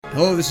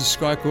Hello, this is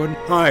Scott Gordon.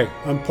 Hi,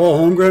 I'm Paul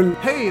Holmgren.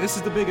 Hey, this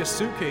is the biggest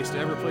suitcase to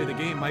ever play the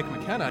game, Mike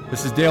McKenna.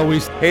 This is Dale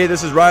Weiss. Hey,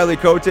 this is Riley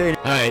Cote.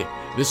 Hi,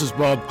 this is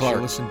Bob Clark.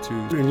 You're listening to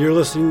And you're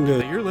listening to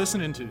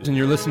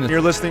You're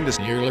listening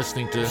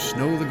to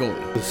Snow the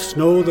Goalie.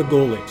 Snow the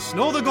Goalie.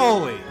 Snow the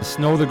Goalie.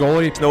 Snow the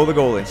Goalie. Snow the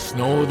Goalie.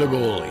 Snow the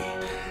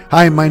Goalie.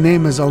 Hi, my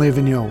name is Alain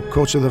Vigneault,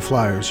 coach of the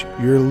Flyers.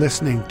 You're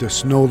listening to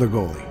Snow the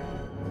Goalie.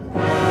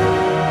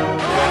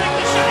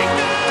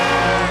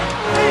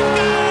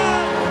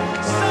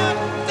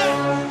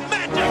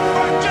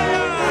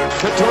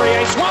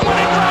 Couturier swung on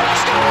it,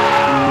 score!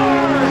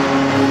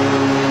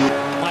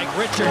 Mike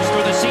Richards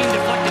for the seam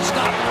deflected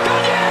stop.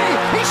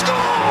 Gagne, he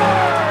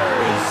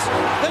scores!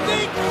 The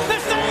deep, the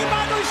save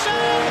by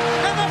Boucher,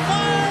 and the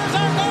Flyers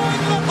are going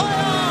to the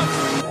playoffs.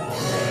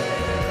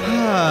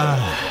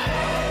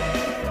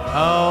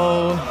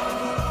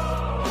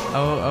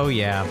 Oh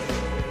yeah.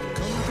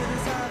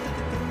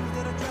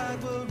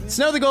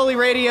 Snow the Goalie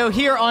Radio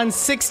here on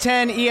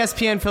 610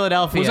 ESPN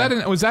Philadelphia.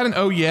 Was that an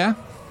oh yeah?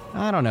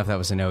 I don't know if that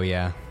was an oh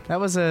yeah. That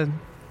was an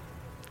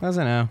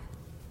oh.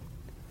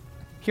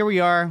 Here we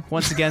are,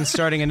 once again,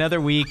 starting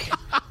another week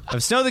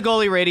of Snow the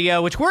Goalie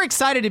Radio, which we're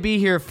excited to be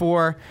here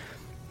for.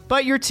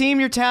 But your team,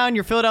 your town,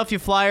 your Philadelphia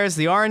Flyers,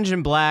 the orange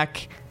and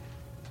black,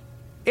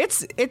 I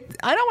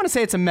don't want to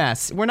say it's a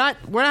mess. We're not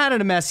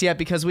in a mess yet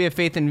because we have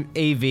faith in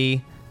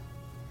AV.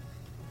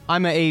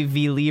 I'm an AV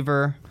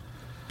lever.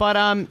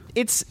 But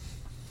it's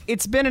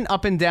been an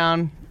up and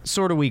down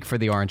sort of week for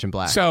the orange and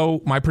black.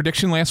 So my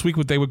prediction last week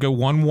was they would go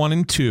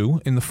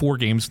 1-1-2 in the 4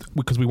 games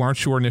because we weren't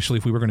sure initially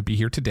if we were going to be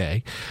here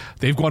today.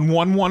 They've gone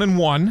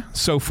 1-1-1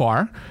 so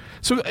far.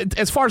 So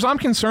as far as I'm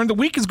concerned, the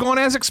week has gone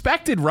as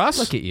expected, Russ.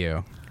 Look at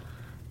you.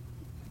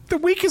 The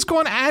week has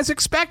gone as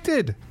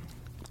expected.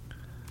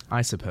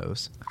 I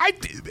suppose.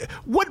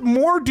 What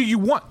more do you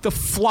want? The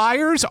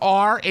Flyers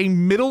are a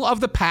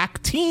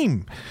middle-of-the-pack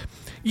team.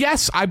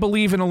 Yes, I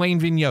believe in Alain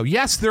Vigneault.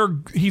 Yes,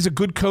 he's a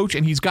good coach,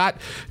 and he's got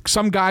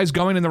some guys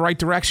going in the right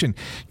direction.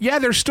 Yeah,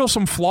 there's still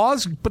some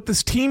flaws, but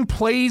this team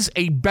plays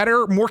a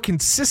better, more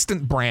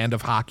consistent brand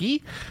of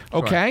hockey.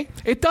 Okay? Sure.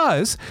 It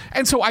does.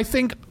 And so I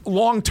think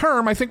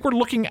long-term, we're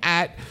looking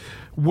at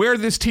where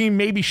this team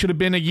maybe should have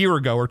been a year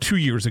ago or 2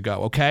 years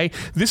ago, okay?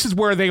 This is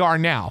where they are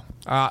now.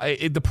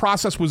 The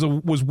process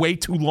was way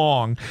too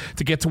long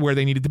to get to where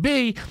they needed to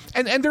be,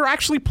 and they're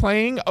actually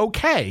playing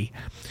okay.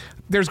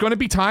 There's going to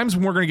be times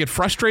when we're going to get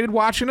frustrated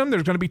watching them.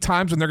 There's going to be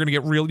times when you're going to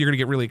get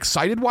really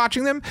excited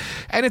watching them,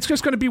 and it's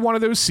just going to be one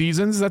of those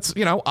seasons that's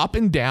up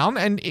and down.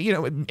 And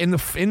in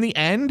the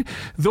end,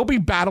 they'll be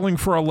battling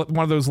for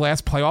one of those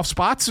last playoff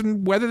spots,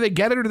 and whether they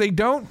get it or they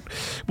don't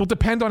will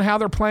depend on how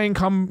they're playing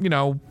come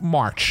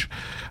March.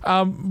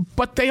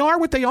 But they are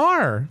what they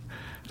are.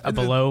 A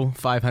below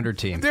 500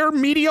 team. They're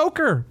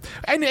mediocre,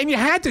 and you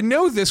had to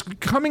know this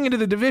coming into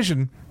the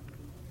division.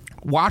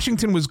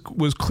 Washington was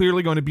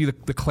clearly going to be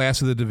the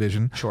class of the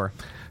division. Sure.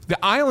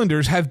 The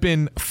Islanders have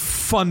been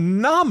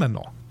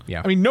phenomenal.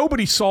 Yeah. I mean,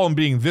 nobody saw them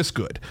being this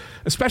good,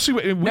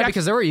 especially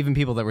because there were even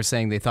people that were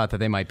saying they thought that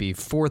they might be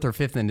 4th or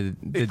 5th in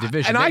the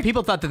division. And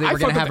people thought that they were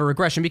going to have a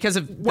regression because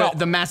of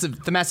the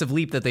massive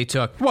leap that they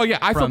took. Well, yeah,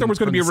 I thought there was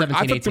going to be a regression.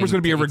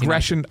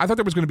 I thought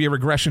there was going to be a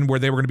regression where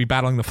they were going to be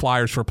battling the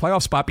Flyers for a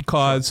playoff spot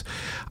because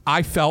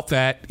I felt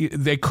that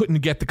they couldn't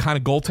get the kind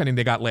of goaltending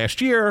they got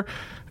last year.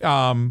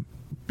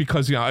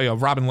 Because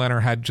Robin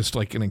Lehner had just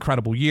like an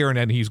incredible year, and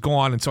then he's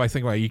gone, and so I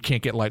think you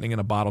can't get lightning in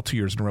a bottle 2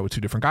 years in a row with 2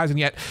 different guys, and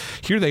yet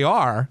here they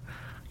are,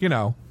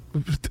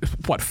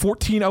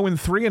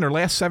 14-0-3 in their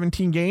last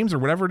 17 games, or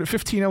whatever,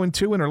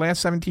 15-0-2 in their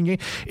last 17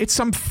 games. It's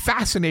some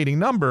fascinating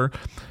number.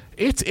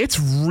 It's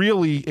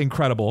really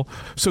incredible.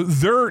 So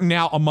they're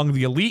now among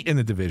the elite in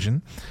the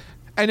division,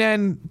 and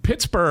then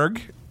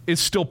Pittsburgh is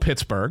still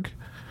Pittsburgh.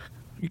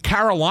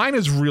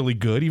 Carolina's really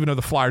good, even though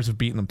the Flyers have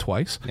beaten them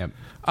twice. Yep.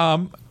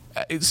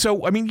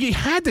 So, I mean, you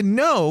had to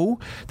know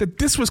that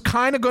this was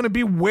kind of going to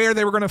be where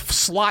they were going to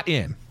slot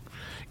in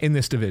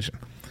this division.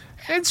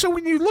 And so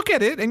when you look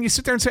at it and you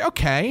sit there and say,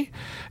 okay,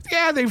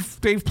 yeah,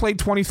 they've played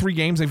 23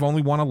 games. They've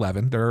only won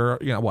 11. They're,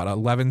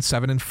 11,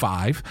 7, and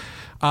 5.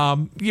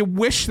 You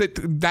wish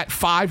that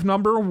 5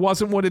 number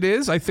wasn't what it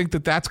is. I think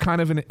that's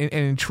kind of an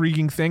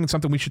intriguing thing and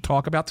something we should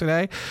talk about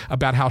today,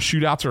 about how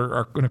shootouts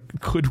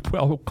could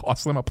well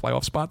cost them a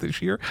playoff spot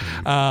this year.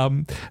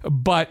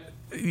 But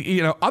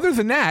other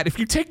than that, if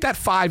you take that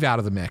 5 out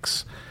of the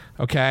mix,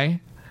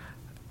 okay,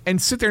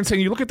 and sit there and say,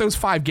 you look at those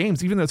 5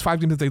 games, even those 5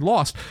 games that they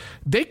lost,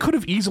 they could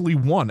have easily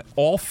won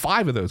all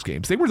 5 of those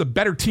games. They were the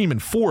better team in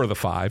 4 of the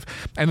 5,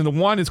 and then the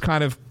one is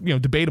kind of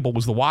debatable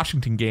was the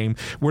Washington game,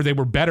 where they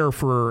were better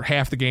for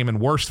half the game and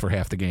worse for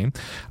half the game.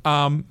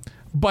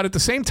 But at the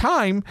same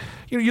time,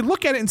 you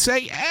look at it and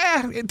say,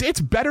 it's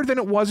better than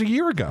it was a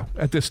year ago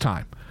at this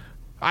time.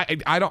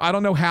 I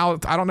don't know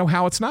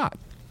how it's not.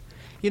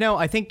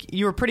 I think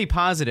you were pretty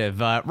positive.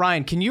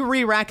 Ryan, can you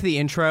re-rack the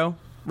intro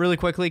really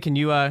quickly? Can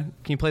you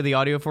play the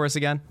audio for us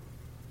again?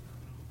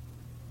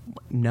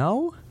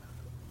 No?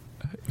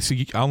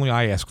 See, only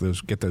I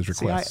get those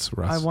requests,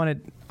 Russ.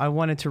 I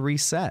wanted to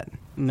reset.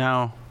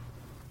 No.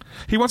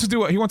 He wants to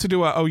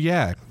do a oh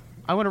yeah.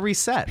 I want to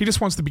reset. He just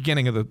wants the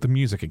beginning of the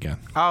music again.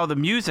 Oh, the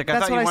music. I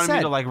That's thought you what I wanted me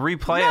said. to like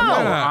replay No, it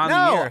while we're on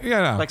no. the air.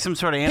 Yeah, no. Like some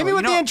sort of Hit me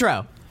with the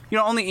intro. You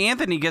know, only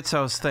Anthony gets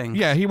those things.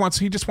 Yeah, he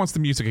just wants the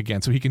music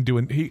again, so he can do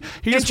it. He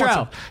just Intro.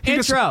 wants to,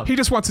 Intro. He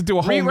just wants to do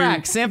a whole new.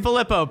 Re-rack, San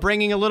Filippo,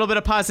 bringing a little bit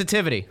of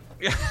positivity.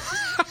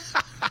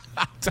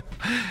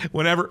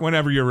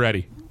 Whenever you're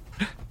ready.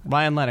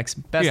 Ryan Lennox,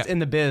 best Yeah. in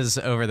the biz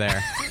over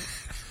there.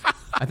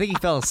 I think he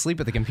fell asleep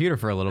at the computer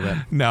for a little bit.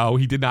 No,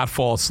 he did not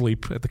fall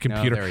asleep at the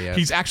computer. there he is.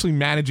 He's actually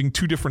managing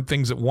 2 different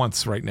things at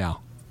once right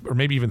now, or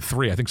maybe even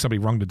 3. I think somebody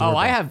rung the doorbell. Oh,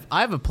 I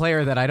have a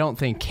player that I don't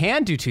think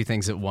can do 2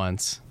 things at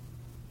once,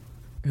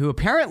 who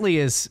apparently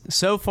is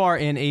so far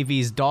in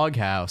AV's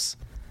doghouse.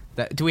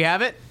 Do we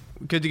have it?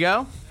 Good to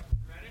go?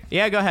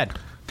 Yeah, go ahead.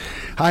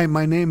 Hi,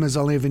 my name is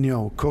Ali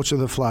Vigneault, coach of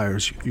the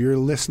Flyers. You're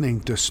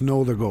listening to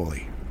Snow the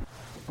Goalie.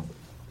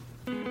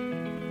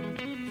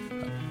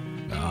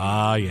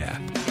 Ah, yeah.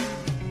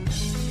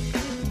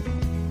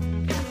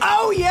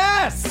 Oh,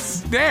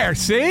 yes! There,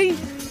 see?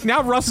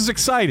 Now Russ is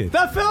excited.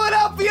 The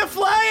Philadelphia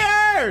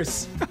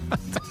Flyers!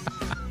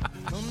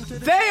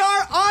 They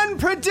are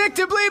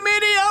unpredictably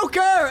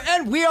mediocre,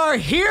 and we are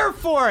here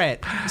for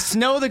it.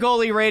 Snow the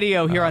Goalie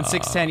Radio here on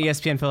 610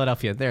 ESPN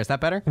Philadelphia. There, is that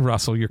better?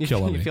 Russell, you're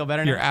killing me. You feel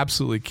better now? You're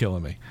absolutely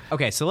killing me.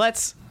 Okay, so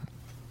let's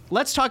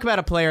talk about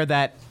a player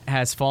that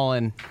has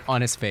fallen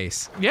on his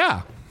face.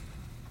 Yeah.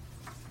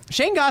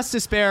 Shane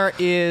Gostisbehere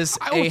is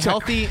I will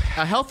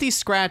a healthy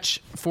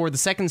scratch for the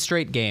second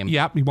straight game.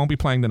 Yep, he won't be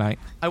playing tonight.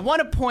 I want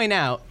to point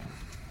out,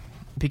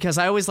 because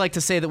I always like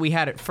to say that we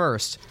had it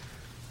first,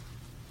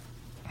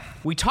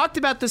 we talked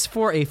about this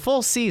for a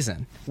full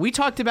season. We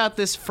talked about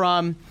this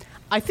from,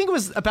 I think it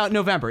was about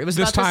November. It was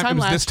about this time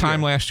last year. This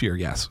time last year,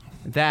 yes.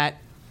 That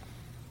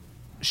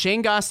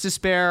Shane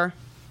Gostisbehere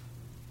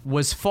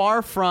was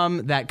far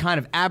from that kind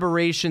of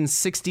aberration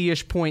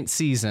 60-ish point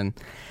season,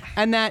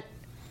 and that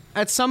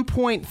at some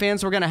point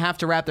fans were going to have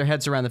to wrap their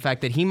heads around the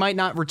fact that he might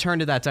not return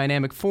to that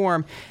dynamic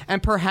form,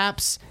 and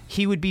perhaps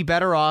he would be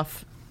better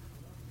off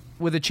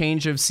with a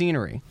change of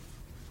scenery.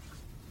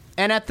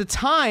 And at the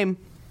time,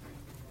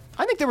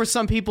 I think there were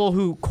some people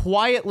who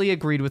quietly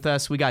agreed with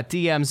us. We got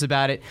DMs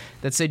about it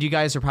that said you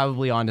guys are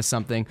probably onto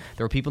something.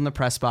 There were people in the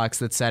press box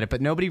that said it, but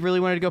nobody really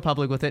wanted to go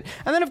public with it.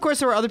 And then, of course,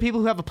 there were other people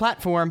who have a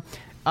platform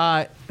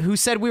who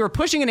said we were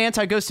pushing an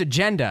anti-ghost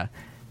agenda.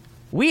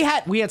 We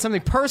had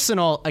something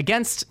personal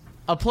against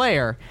a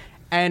player,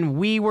 and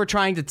we were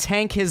trying to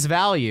tank his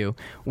value.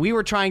 We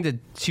were trying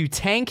to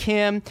tank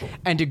him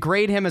and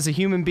degrade him as a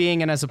human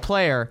being and as a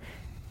player.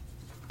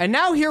 And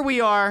now here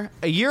we are,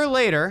 a year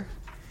later.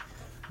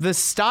 The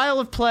style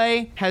of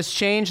play has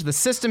changed. The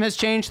system has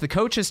changed. The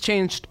coach has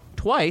changed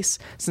twice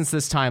since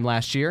this time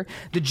last year.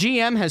 The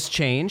GM has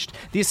changed.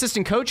 The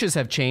assistant coaches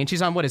have changed.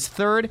 He's on, his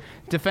 3rd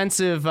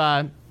defensive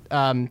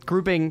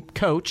grouping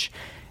coach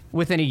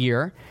within a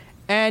year.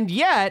 And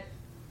yet,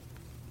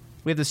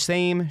 we have the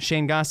same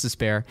Shane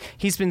Gostisbehere.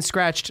 He's been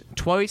scratched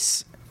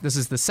twice. This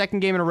is the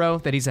 2nd game in a row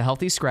that he's a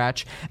healthy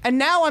scratch. And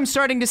now I'm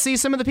starting to see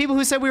some of the people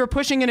who said we were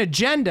pushing an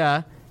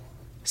agenda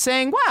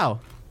saying, wow,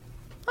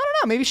 I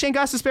don't know, maybe Shane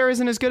Gostisbehere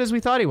isn't as good as we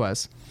thought he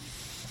was.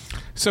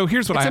 So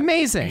here's what It's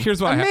amazing.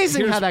 Here's what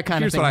amazing how that kind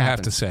of here's thing what I have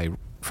happens. to say,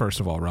 first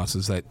of all, Russ,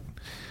 is that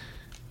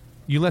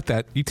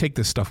you take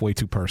this stuff way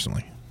too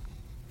personally.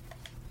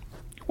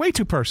 Way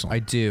too personally. I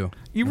do.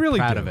 You I'm really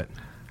proud do. of it.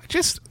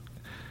 Just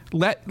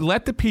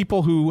let the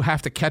people who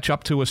have to catch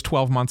up to us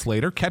 12 months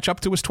later catch up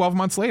to us 12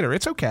 months later.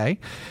 It's okay.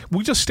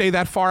 We just stay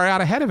that far out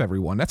ahead of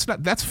everyone.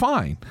 That's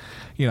fine.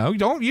 You know,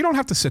 you don't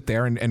have to sit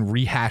there and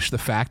rehash the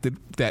fact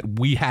that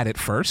we had it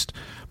first.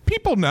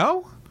 People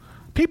know.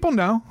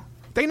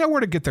 They know where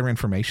to get their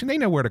information. They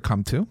know where to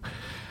come to.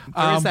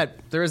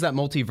 There is that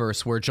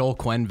multiverse where Joel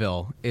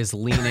Quenneville is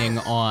leaning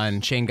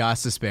on Shane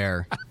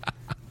Gostisbehere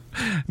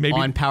Maybe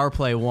on Power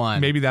Play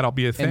 1. Maybe that'll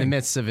be a thing in the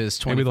midst of his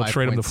 25-point Maybe they'll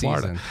trade him to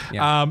Florida. season.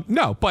 Yeah.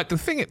 No, but the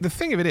thing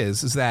of it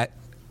is that,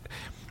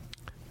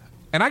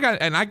 and I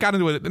got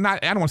into it. I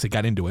don't want to say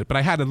got into it, but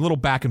I had a little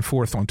back and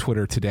forth on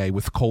Twitter today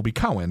with Colby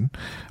Cohen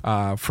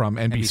from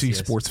NBC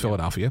Sports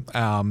Philadelphia,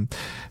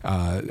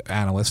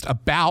 analyst,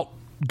 about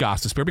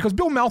Gostisbehere, because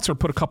Bill Meltzer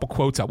put a couple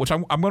quotes out, which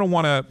I'm going to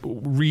want to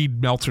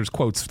read Meltzer's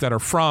quotes that are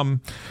from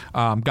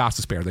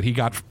Gostisbehere that he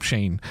got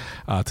Shane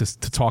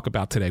to talk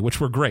about today, which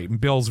were great. And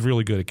Bill's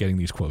really good at getting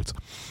these quotes.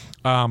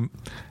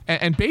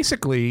 And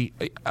basically,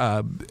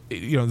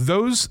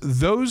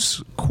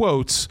 those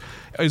quotes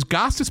is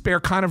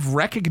Gostisbehere kind of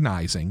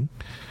recognizing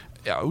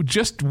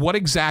just what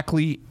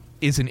exactly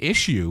is an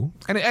issue.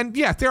 And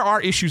yeah, there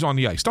are issues on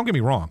the ice. Don't get me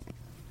wrong.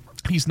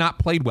 He's not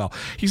played well.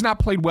 He's not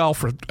played well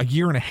for a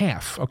year and a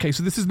half. Okay,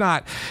 so this is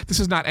not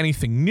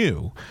anything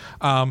new.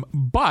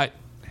 But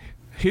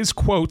his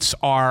quotes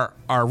are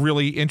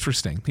really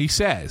interesting. He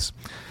says,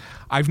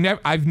 I've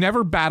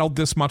never battled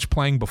this much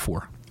playing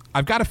before.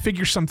 I've got to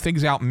figure some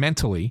things out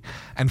mentally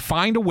and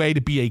find a way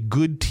to be a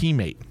good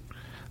teammate.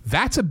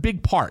 That's a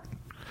big part.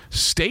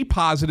 Stay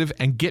positive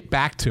and get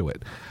back to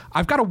it.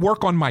 I've got to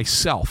work on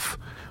myself.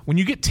 When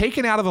you get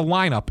taken out of the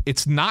lineup,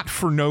 it's not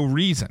for no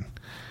reason.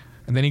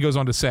 And then he goes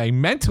on to say,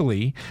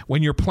 mentally,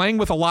 when you're playing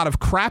with a lot of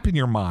crap in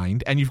your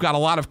mind and you've got a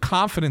lot of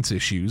confidence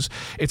issues,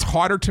 it's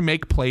harder to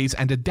make plays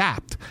and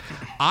adapt.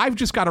 I've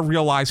just got to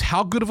realize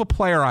how good of a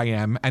player I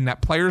am and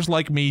that players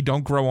like me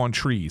don't grow on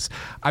trees.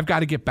 I've got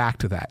to get back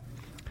to that.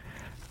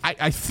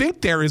 I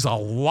think there is a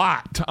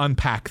lot to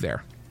unpack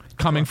there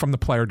coming from the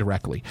player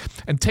directly.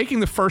 And taking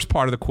the first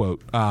part of the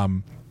quote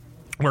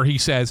where he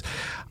says,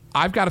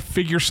 I've got to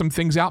figure some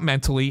things out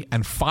mentally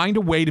and find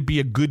a way to be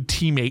a good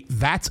teammate.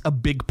 That's a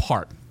big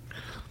part.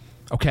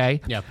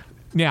 Okay? Yep.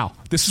 Now,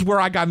 this is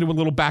where I got into a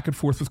little back and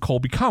forth with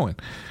Colby Cohen.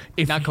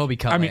 Not Colby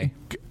Kelly. I mean,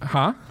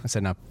 huh? I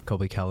said not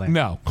Colby Kelly.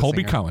 No, Colby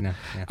singer. Cohen. No,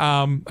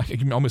 yeah.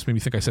 It almost made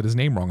me think I said his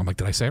name wrong. I'm like,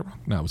 did I say it wrong?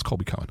 No, it was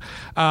Colby Cohen.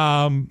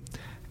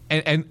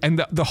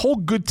 And the whole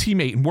good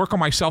teammate and work on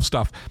myself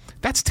stuff,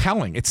 that's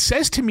telling. It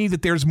says to me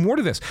that there's more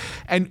to this.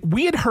 And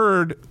we had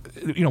heard,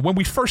 when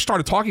we first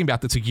started talking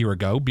about this a year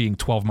ago, being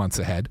 12 months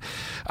ahead,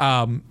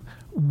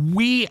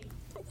 we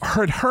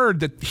had heard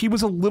that he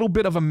was a little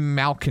bit of a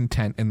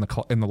malcontent in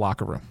the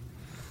locker room,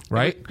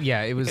 right?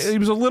 Yeah, it was a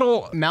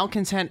little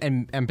malcontent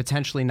and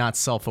potentially not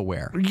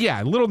self-aware.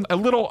 Yeah, a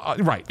little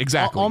right,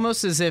 exactly.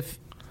 Almost as if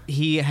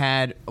he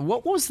had,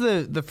 what was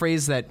the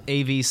phrase that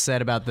AV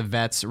said about the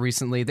vets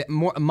recently? That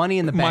more money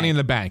in the bank. Money in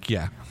the bank,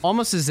 yeah.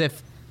 Almost as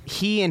if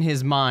he in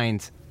his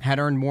mind had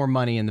earned more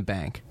money in the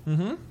bank.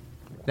 Mm-hmm.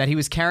 That he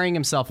was carrying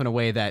himself in a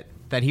way that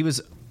he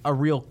was a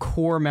real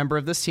core member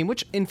of this team,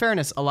 which in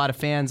fairness, a lot of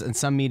fans and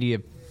some media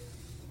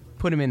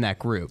put him in that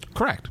group.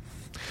 Correct.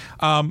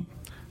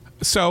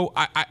 So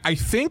I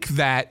think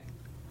that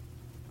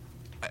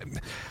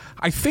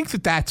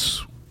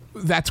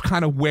that's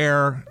kind of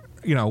where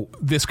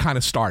this kind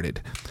of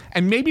started,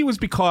 and maybe it was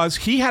because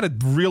he had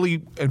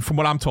and from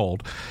what I'm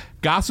told,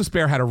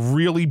 Gostisbehere had a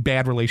really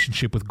bad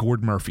relationship with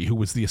Gord Murphy, who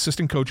was the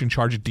assistant coach in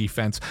charge of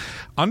defense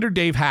under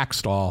Dave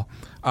Hackstall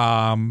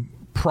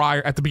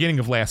at the beginning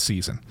of last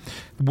season.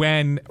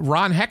 When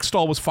Ron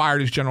Hextall was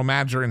fired as general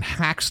manager and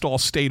Hackstall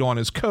stayed on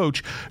as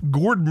coach,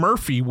 Gord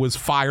Murphy was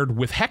fired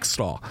with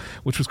Hextall,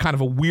 which was kind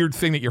of a weird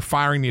thing that you're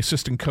firing the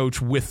assistant coach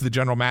with the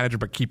general manager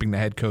but keeping the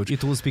head coach.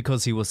 It was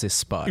because he was a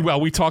spy. Well,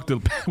 we talked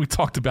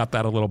about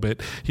that a little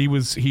bit. He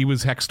was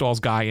Hextall's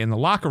guy in the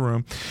locker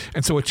room,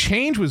 and so a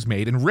change was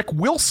made, and Rick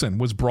Wilson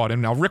was brought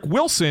in. Now, Rick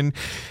Wilson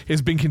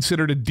has been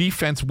considered a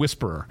defense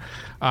whisperer.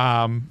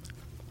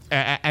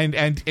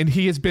 And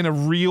he has been a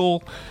real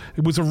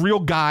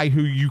guy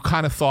who you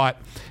kind of thought,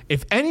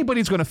 if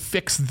anybody's going to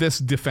fix this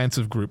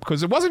defensive group,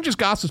 because it wasn't just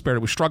Gostisbehere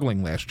that was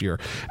struggling last year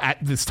at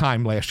this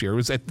time last year. It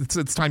was at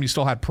this time you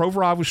still had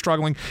Provorov was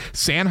struggling.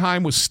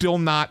 Sanheim was still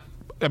not,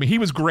 he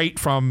was great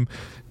from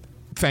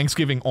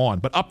Thanksgiving on,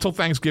 but up till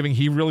Thanksgiving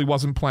he really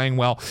wasn't playing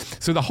well.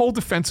 So the whole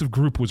defensive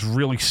group was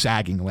really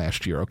sagging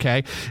last year,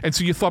 okay? And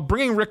so you thought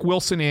bringing Rick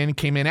Wilson in,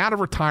 came in out of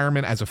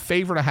retirement as a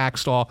favor to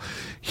Hackstall,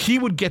 he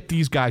would get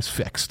these guys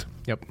fixed.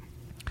 Yep.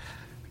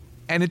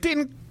 And it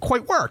didn't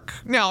quite work.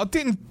 Now,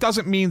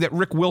 doesn't mean that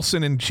Rick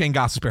Wilson and Shane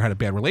Gostisbehere had a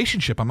bad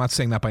relationship. I'm not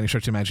saying that by any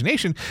stretch of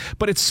imagination,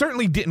 but it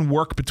certainly didn't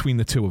work between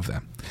the two of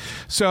them.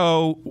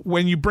 So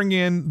when you bring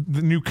in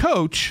the new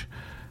coach,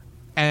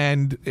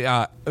 and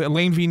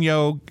Alain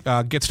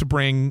Vigneault gets to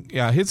bring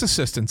his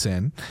assistants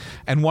in,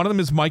 and one of them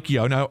is Mike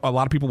Yeo. Now, a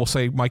lot of people will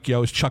say Mike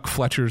Yeo is Chuck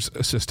Fletcher's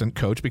assistant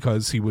coach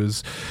because he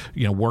was,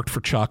 worked for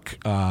Chuck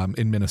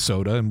in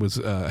Minnesota and was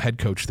head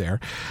coach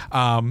there.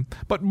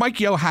 But Mike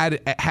Yeo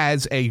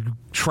has a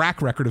track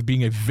record of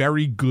being a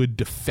very good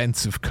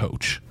defensive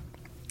coach.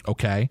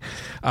 Okay,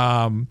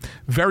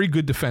 very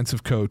good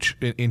defensive coach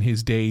in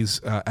his days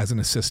as an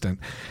assistant,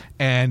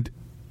 and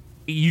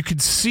you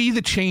could see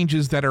the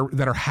changes that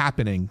are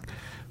happening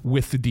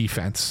with the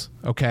defense.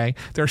 Okay,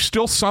 there's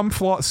still some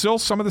flaws, still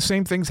some of the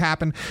same things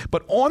happen,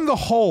 but on the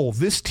whole,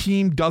 this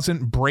team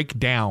doesn't break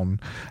down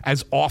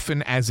as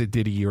often as it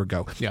did a year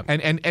ago. Yep.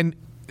 And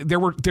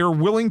they're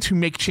willing to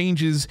make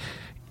changes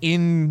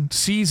in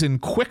season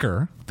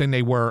quicker than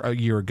they were a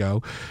year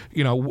ago.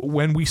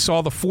 When we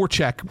saw the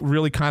forecheck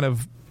really kind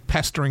of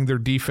pestering their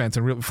defense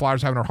and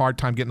Flyers having a hard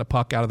time getting the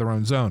puck out of their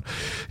own zone.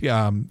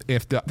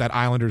 If that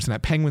Islanders and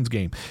that Penguins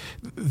game,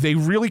 they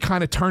really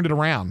kind of turned it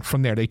around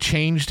from there. They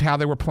changed how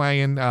they were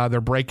playing their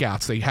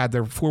breakouts. They had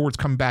their forwards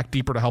come back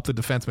deeper to help the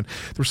defensemen.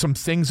 There were some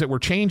things that were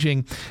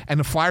changing, and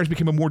the Flyers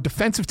became a more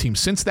defensive team.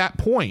 Since that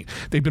point,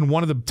 they've been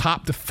one of the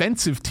top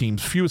defensive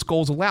teams, fewest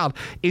goals allowed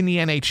in the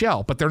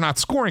NHL, but they're not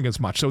scoring as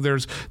much. So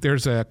there's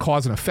a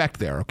cause and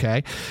effect there,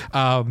 okay?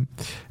 So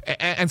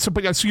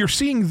you're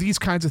seeing these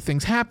kinds of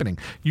things happening.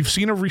 You've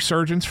seen a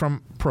resurgence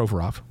from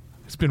Provorov.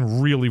 He's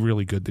been really,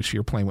 really good this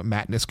year playing with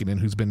Matt Niskanen,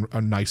 who's been a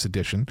nice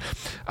addition.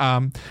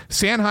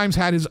 Sanheim's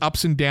had his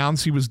ups and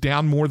downs. He was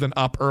down more than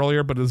up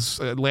earlier, but his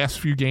last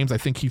few games, I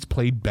think he's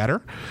played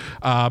better.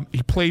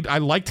 I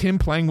liked him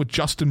playing with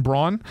Justin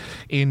Braun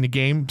in the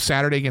game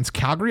Saturday against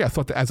Calgary. I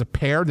thought that as a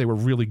pair, they were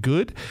really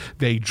good.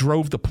 They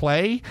drove the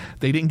play.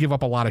 They didn't give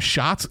up a lot of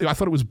shots. I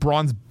thought it was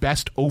Braun's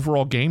best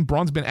overall game.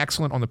 Braun's been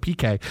excellent on the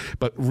PK,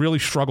 but really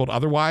struggled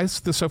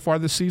otherwise so far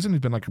this season. He's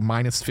been like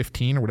minus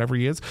 15 or whatever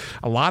he is.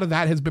 A lot of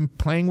that has been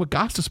playing with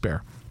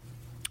Gostisbehere.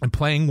 And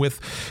playing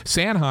with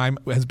Sanheim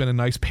has been a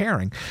nice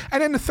pairing.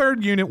 And then the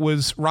third unit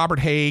was Robert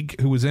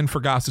Haig, who was in for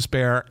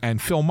Gostisbehere,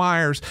 and Phil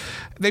Myers.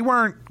 They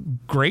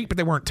weren't great, but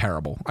they weren't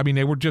terrible. I mean,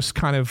 they were just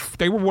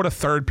they were what a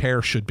third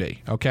pair should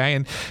be, okay?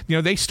 And,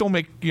 they still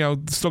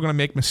still going to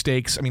make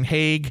mistakes. I mean,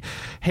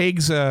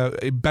 Haig's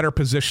a better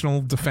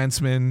positional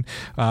defenseman.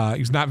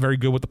 He's not very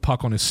good with the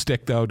puck on his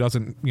stick, though.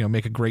 Doesn't,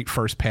 make a great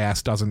first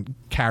pass, doesn't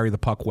carry the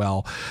puck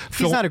well.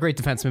 He's not a great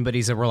defenseman, but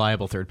he's a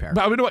reliable third pair.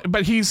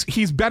 But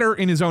he's better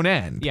in his own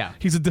end. Yeah,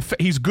 he's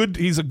good.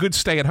 He's a good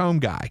stay-at-home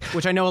guy,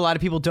 which I know a lot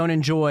of people don't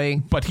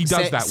enjoy. But he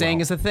does that. Saying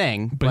well. is a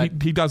thing,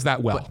 but he does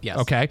that well. But, yes.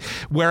 Okay.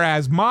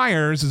 Whereas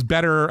Myers is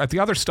better at the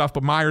other stuff,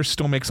 but Myers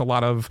still makes a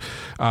lot of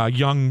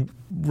young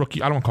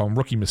rookie. I don't call them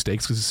rookie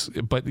mistakes,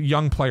 but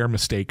young player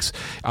mistakes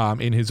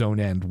in his own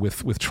end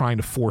with trying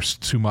to force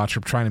too much or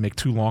trying to make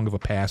too long of a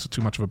pass or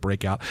too much of a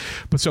breakout.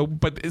 But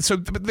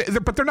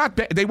they're not.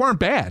 They weren't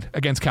bad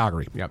against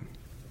Calgary. Yep.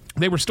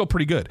 They were still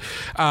pretty good.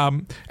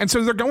 And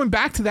so they're going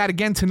back to that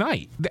again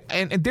tonight.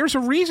 And there's a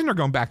reason they're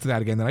going back to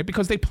that again tonight,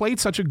 because they played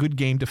such a good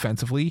game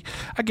defensively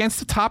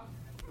against a top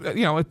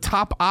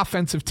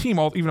offensive team,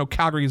 even though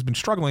Calgary has been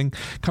struggling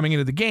coming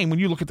into the game. When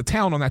you look at the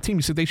talent on that team,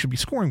 you said they should be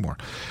scoring more.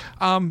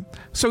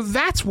 So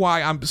that's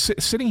why I'm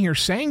sitting here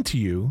saying to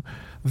you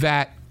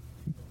that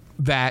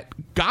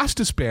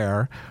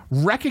Gostisbehere,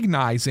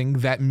 recognizing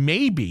that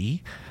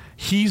maybe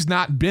he's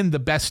not been the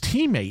best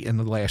teammate in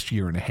the last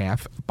year and a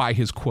half, by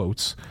his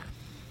quotes,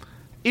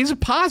 is a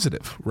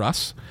positive,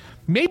 Russ.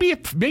 Maybe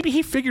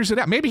he figures it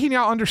out. Maybe he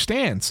now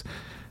understands.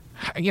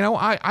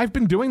 I've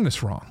been doing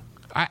this wrong.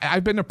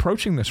 I've been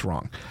approaching this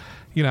wrong.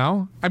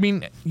 I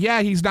mean,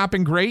 yeah, he's not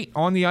been great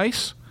on the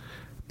ice,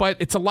 but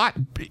it's a lot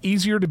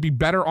easier to be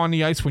better on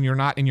the ice when you're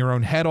not in your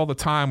own head all the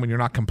time, when you're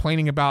not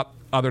complaining about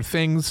other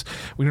things,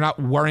 when you're not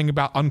worrying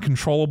about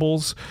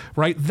uncontrollables,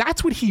 right?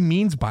 That's what he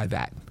means by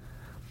that.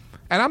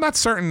 And I'm not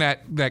certain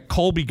that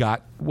Colby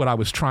got what I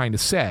was trying to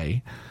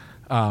say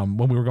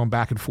when we were going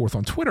back and forth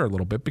on Twitter a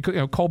little bit,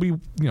 because Colby,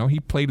 he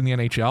played in the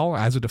NHL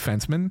as a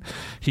defenseman.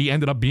 He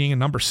ended up being a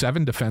number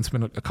 7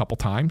 defenseman a couple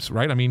times,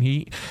 right? I mean,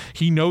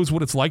 he knows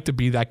what it's like to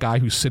be that guy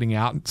who's sitting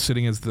as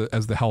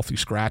the healthy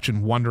scratch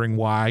and wondering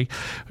why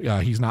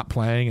he's not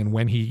playing and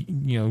when he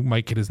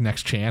might get his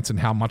next chance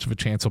and how much of a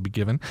chance he'll be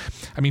given.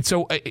 I mean,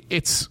 so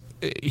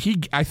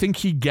I think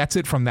he gets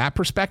it from that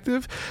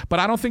perspective, but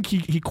I don't think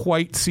he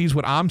quite sees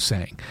what I'm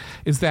saying,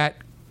 is that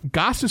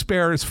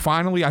Gostisbehere is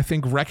finally, I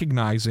think,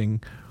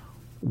 recognizing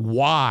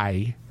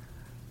why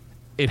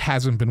it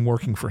hasn't been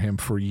working for him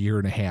for a year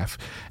and a half.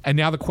 And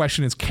now the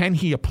question is, can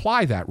he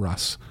apply that,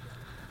 Russ?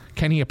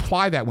 Can he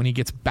apply that when he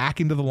gets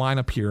back into the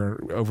lineup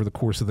here over the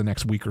course of the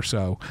next week or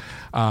so,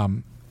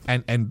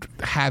 and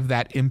have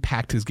that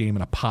impact his game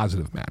in a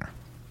positive manner?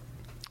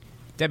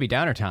 Debbie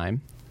Downer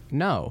time?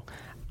 No.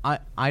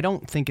 I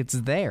don't think it's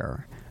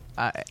there.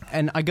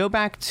 And I go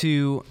back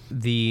to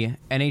the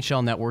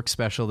NHL Network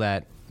special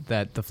that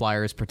the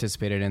Flyers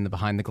participated in, the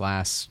Behind the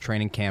Glass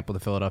training camp with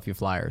the Philadelphia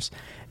Flyers.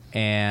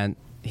 And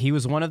he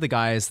was one of the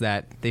guys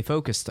that they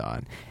focused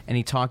on. And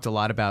he talked a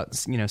lot about,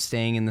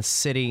 staying in the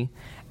city.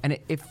 And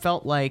it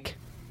felt like,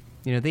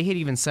 they had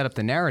even set up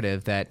the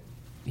narrative that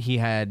he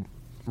had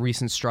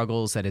recent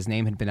struggles, that his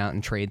name had been out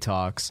in trade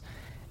talks.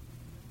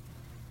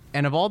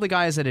 And of all the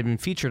guys that had been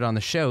featured on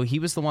the show, he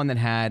was the one that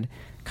had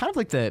kind of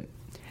like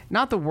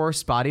not the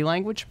worst body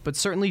language, but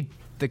certainly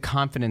the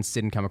confidence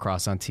didn't come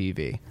across on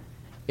TV.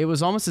 It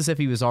was almost as if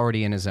he was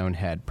already in his own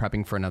head,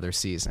 prepping for another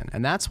season.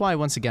 And that's why,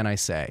 once again, I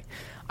say,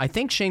 I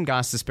think Shane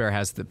Gostisbehere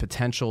has the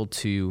potential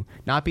to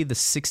not be the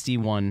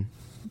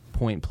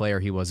 61-point player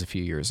he was a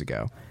few years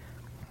ago.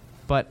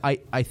 But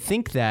I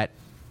think that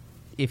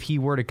if he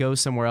were to go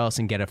somewhere else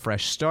and get a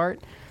fresh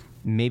start,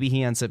 maybe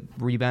he ends up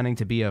rebounding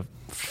to be a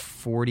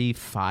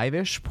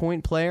 45-ish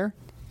point player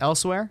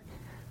elsewhere.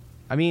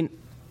 I mean,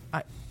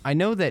 I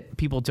know that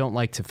people don't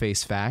like to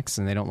face facts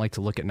and they don't like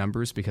to look at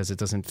numbers because it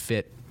doesn't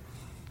fit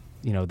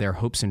their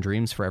hopes and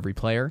dreams for every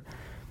player.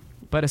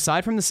 But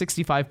aside from the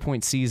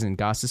 65-point season,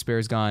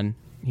 Gostisbehere's gone.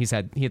 He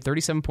had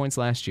 37 points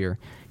last year.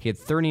 He had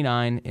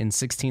 39 in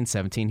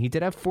 16-17. He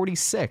did have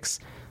 46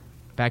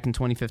 back in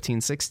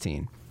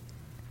 2015-16.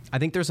 I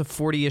think there's a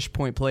 40-ish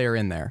point player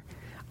in there.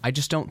 I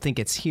just don't think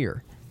it's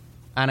here.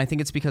 And I think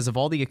it's because of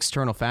all the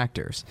external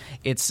factors.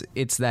 It's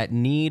that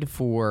need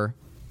for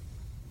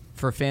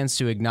fans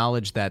to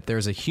acknowledge that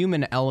there's a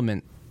human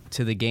element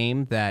to the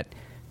game that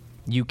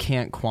you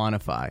can't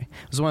quantify. It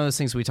was one of those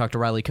things we talked to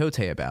Riley Cote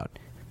about.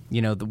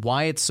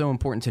 Why it's so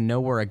important to know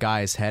where a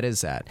guy's head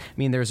is at. I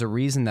mean, there's a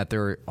reason that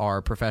there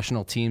are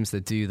professional teams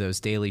that do those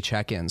daily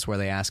check-ins where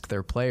they ask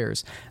their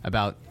players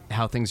about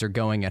how things are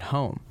going at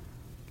home.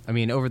 I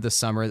mean, over the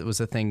summer, it was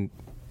a thing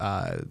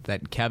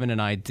that Kevin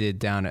and I did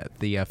down at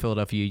the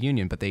Philadelphia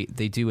Union, but they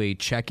do a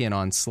check-in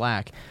on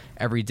Slack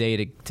every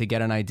day to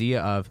get an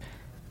idea of,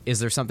 is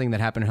there something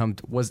that happened at home?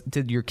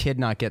 Did your kid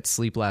not get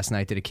sleep last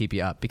night? Did it keep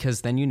you up?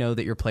 Because then you know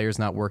that your player's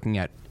not working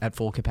at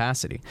full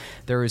capacity.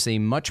 There is a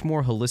much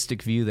more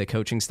holistic view that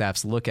coaching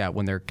staffs look at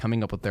when they're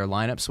coming up with their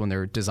lineups, when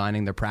they're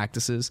designing their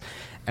practices,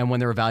 and when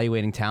they're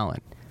evaluating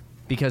talent.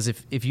 Because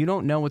if you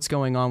don't know what's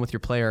going on with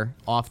your player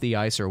off the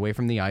ice or away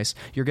from the ice,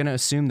 you're going to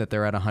assume that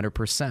they're at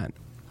 100%.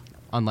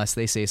 Unless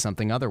they say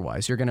something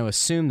otherwise. You're going to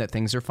assume that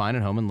things are fine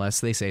at home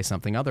unless they say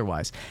something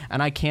otherwise.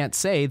 And I can't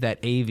say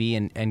that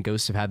AV and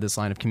Ghost have had this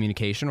line of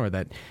communication, or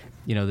that,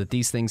 you know, that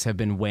these things have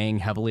been weighing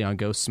heavily on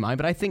Ghost's mind.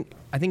 But I think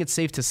it's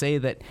safe to say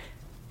that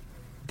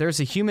there's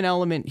a human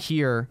element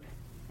here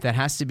that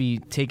has to be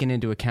taken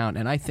into account.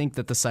 And I think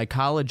that the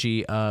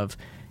psychology of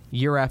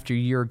year after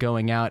year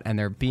going out and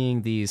there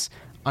being these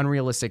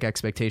unrealistic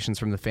expectations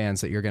from the fans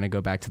that you're going to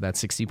go back to that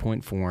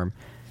 60-point form,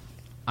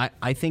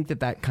 I think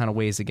that kind of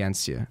weighs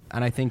against you.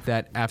 And I think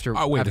that after...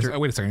 Oh, wait a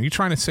second. Are you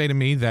trying to say to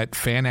me that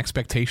fan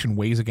expectation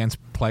weighs against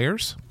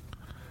players?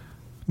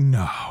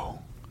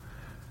 No.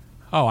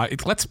 Oh,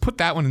 let's put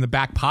that one in the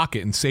back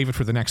pocket and save it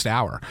for the next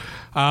hour.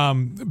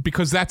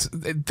 Because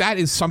that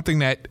is something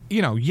that,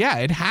 you know, yeah,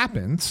 it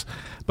happens.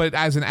 But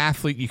as an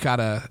athlete, you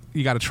gotta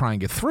try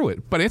and get through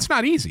it. But it's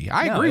not easy.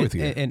 I agree with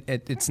you.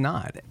 It's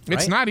not. Right?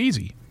 It's not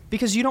easy.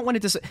 Because you don't want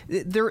to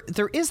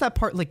there is that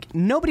part, like,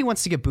 nobody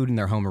wants to get booed in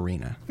their home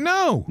arena.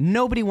 No.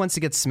 Nobody wants to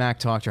get smack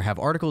talked or have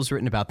articles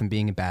written about them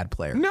being a bad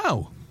player.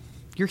 No.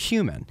 You're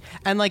human.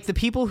 And like the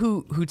people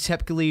who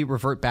typically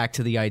revert back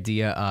to the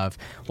idea of,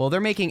 well, they're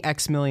making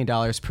X million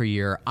dollars per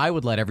year, I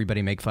would let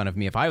everybody make fun of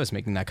me if I was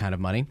making that kind of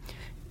money.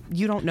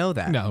 You don't know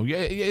that. No,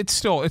 it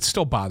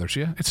still bothers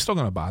you. It's still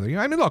going to bother you.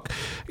 I mean, look,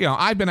 you know,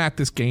 I've been at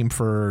this game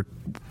for,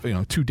 you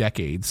know, 2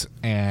 decades,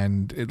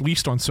 and at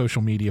least on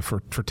social media for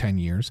 10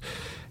 years.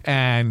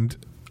 And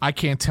I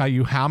can't tell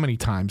you how many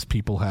times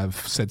people have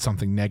said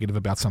something negative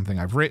about something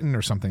I've written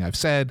or something I've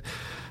said.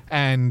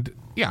 And,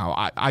 you know,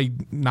 I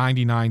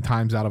 99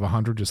 times out of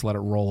 100 just let it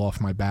roll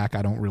off my back.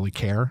 I don't really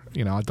care.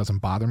 You know, it doesn't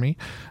bother me.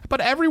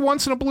 But every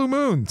once in a blue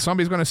moon,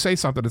 somebody's going to say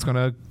something that's going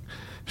to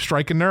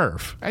strike a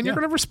nerve, and you're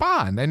going to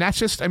respond. And that's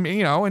just, I mean,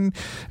 you know, and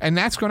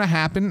that's going to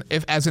happen.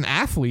 If as an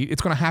athlete, it's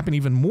going to happen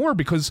even more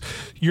because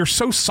you're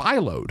so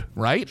siloed,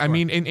 right? Sure. I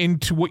mean,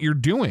 into what you're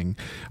doing.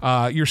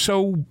 You're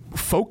so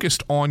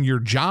focused on your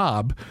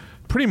job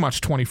pretty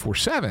much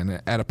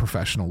 24/7 at a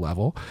professional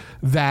level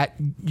that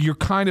you're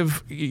kind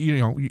of, you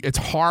know, it's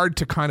hard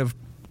to kind of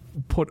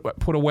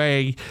put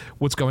away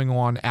what's going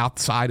on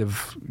outside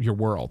of your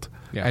world.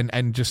 Yeah.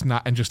 and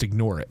just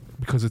ignore it,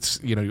 because it's,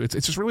 you know, it's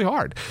just really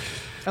hard.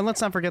 And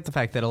let's not forget the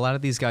fact that a lot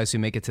of these guys who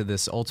make it to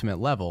this ultimate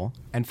level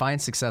and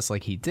find success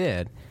like he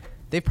did,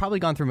 they've probably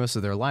gone through most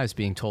of their lives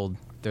being told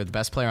they're the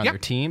best player on their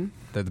team,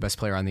 they're the best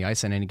player on the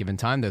ice at any given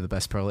time, they're the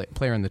best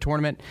player in the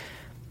tournament.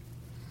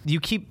 You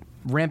keep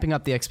ramping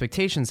up the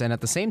expectations, and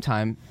at the same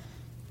time,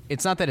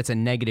 it's not that it's a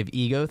negative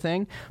ego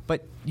thing,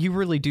 but you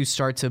really do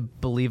start to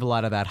believe a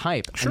lot of that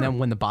hype. Sure. And then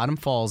when the bottom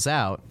falls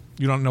out,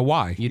 you don't know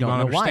why. You don't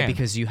know why,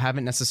 because you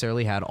haven't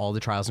necessarily had all the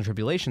trials and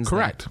tribulations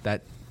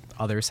that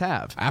others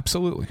have.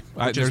 Absolutely.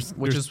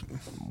 Which is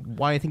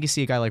why I think you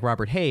see a guy like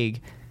Robert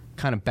Haig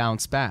kind of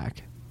bounce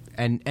back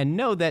and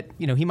know that,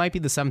 you know, he might be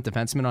the 7th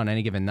defenseman on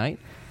any given night,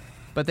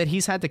 but that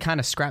he's had to kind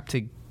of scrap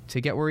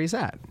to get where he's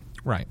at.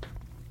 Right.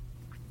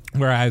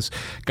 Whereas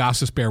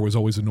Gostisbehere was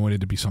always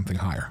anointed to be something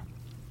higher.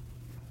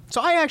 So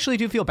I actually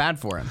do feel bad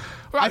for him.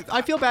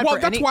 I feel bad for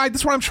him. Well,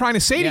 that's what I'm trying to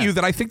say to you,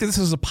 that I think that this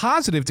is a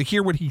positive to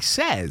hear what he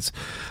says.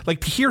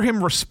 Like, to hear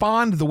him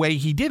respond the way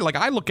he did. Like,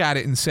 I look at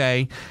it and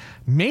say,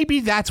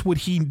 maybe that's what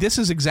this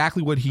is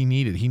exactly what he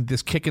needed.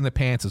 This kick in the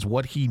pants is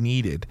what he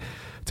needed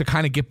to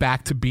kind of get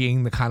back to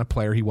being the kind of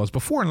player he was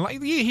before. And like,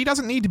 he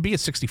doesn't need to be a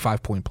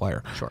 65-point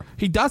player. Sure.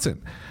 He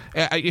doesn't.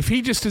 If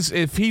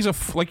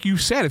he's like you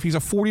said, if he's a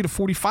 40 to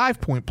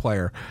 45-point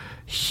player,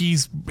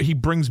 he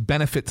brings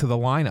benefit to the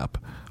lineup.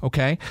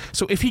 Okay,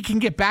 so if he can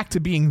get back to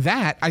being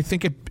that, I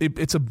think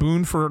it's a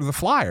boon for the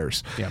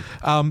Flyers. Yeah.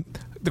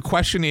 The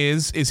question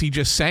is he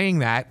just saying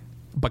that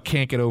but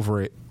can't get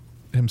over it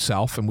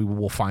himself, and we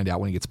will find out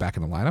when he gets back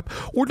in the lineup,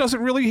 or does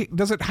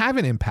it have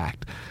an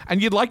impact?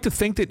 And you'd like to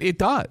think that it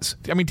does.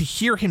 I mean, to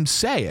hear him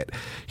say it,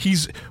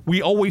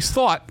 we always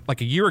thought like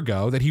a year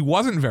ago that he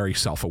wasn't very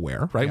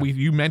self-aware, right? Yeah.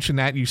 You mentioned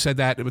that, you said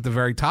that at the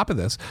very top of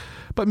this,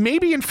 but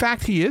maybe in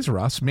fact he is,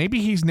 Russ.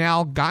 Maybe he's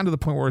now gotten to the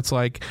point where it's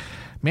like,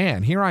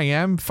 man, here I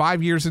am,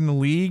 5 years in the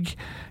league.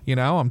 You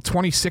know, I'm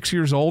 26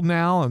 years old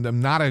now, and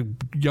I'm not a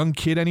young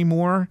kid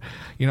anymore.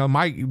 You know,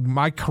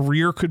 my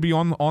career could be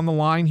on the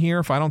line here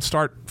if I don't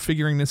start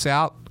figuring this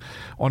out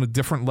on a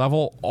different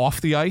level off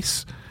the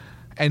ice,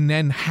 and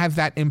then have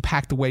that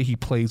impact the way he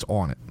plays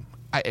on it.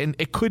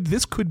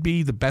 This could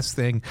be the best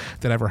thing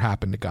that ever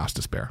happened to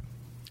Gostisbehere.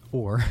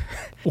 Or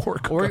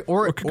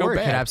it could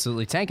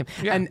absolutely tank him.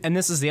 Yeah. And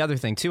this is the other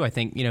thing too. I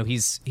think, you know,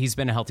 he's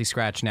been a healthy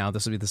scratch now.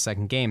 This will be the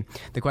second game.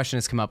 The question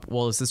has come up,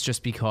 well, is this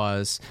just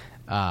because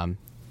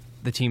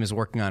the team is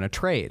working on a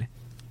trade?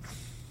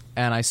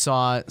 And I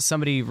saw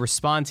somebody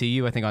respond to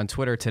you, I think on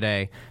Twitter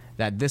today,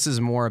 that this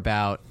is more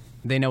about,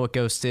 they know what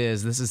Ghost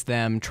is. This is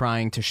them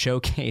trying to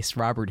showcase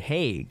Robert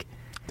Haig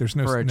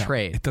for a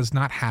trade. It does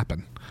not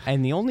happen.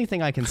 And the only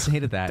thing I can say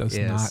to that Does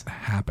is not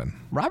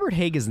happen. Robert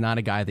Haig is not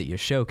a guy that you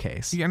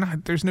showcase. Yeah,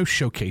 there's no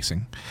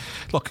showcasing.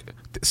 Look,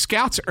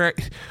 scouts are.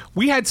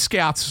 We had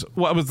scouts.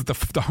 What was it,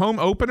 the home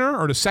opener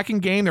or the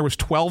second game? There was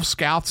 12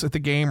 scouts at the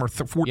game, or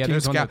 14 Yeah,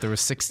 there's scouts. one that there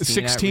was 16.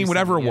 16,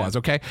 whatever it was.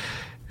 Okay.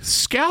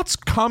 Scouts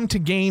come to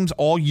games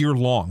all year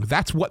long.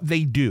 That's what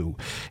they do,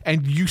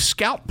 and you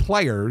scout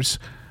players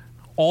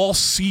all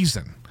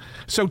season.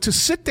 So to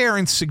sit there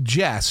and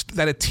suggest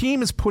that a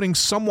team is putting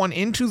someone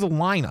into the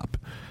lineup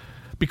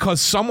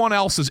because someone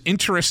else is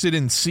interested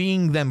in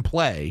seeing them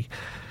play,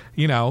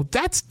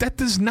 that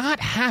does not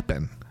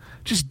happen.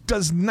 Just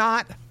does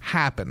not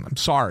happen. I'm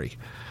sorry.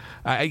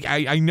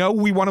 I know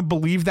we want to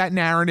believe that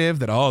narrative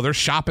that, they're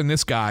shopping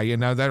this guy,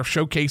 they're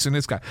showcasing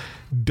this guy.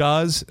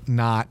 Does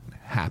not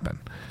happen.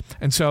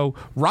 And so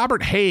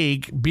Robert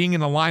Haig being in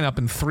the lineup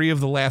in 3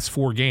 of the last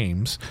 4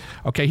 games,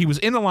 okay, he was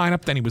in the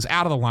lineup, then he was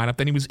out of the lineup,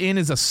 then he was in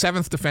as a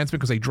 7th defenseman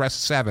because they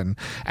dressed 7,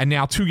 and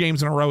now 2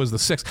 games in a row as the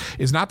 6th,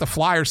 is not the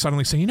Flyers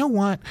suddenly saying, you know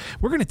what,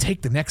 we're going to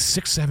take the next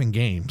 6-7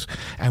 games,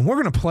 and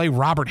we're going to play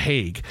Robert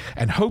Haig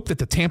and hope that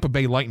the Tampa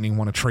Bay Lightning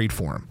want to trade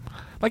for him.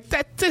 Like,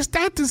 that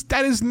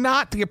is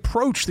not the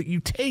approach that you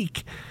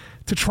take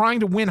to trying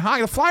to win high.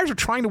 The Flyers are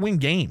trying to win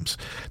games.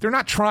 They're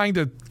not trying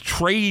to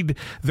trade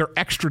their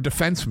extra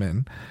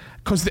defenseman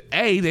because,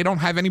 they don't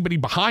have anybody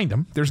behind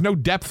him. There's no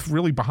depth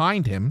really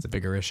behind him. It's a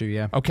bigger issue,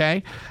 yeah.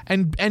 Okay?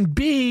 And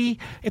B,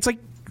 it's like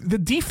the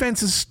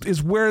defense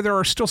is where there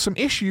are still some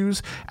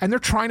issues, and they're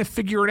trying to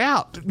figure it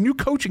out. New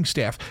coaching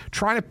staff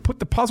trying to put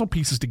the puzzle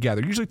pieces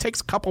together. Usually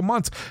takes a couple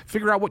months,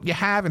 figure out what you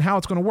have and how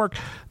it's going to work.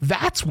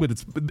 That's what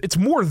it's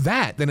more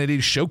that than it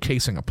is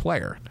showcasing a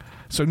player.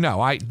 So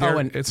no,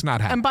 it's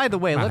not happening. And by the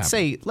way, let's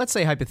say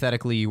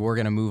hypothetically you were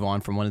going to move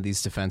on from one of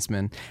these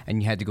defensemen,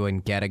 and you had to go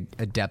and get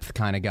a depth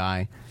kind of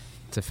guy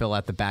to fill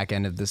out the back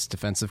end of this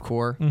defensive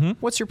core. Mm-hmm.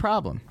 What's your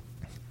problem?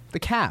 The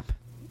cap.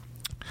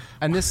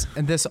 And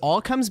this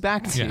all comes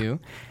back to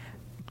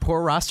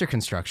poor roster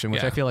construction,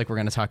 which I feel like we're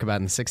going to talk about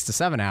in the 6 to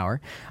 7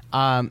 hour.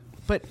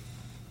 But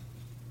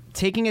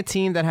taking a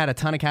team that had a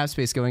ton of cap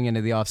space going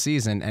into the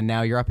offseason, and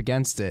now you're up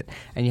against it,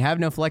 and you have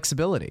no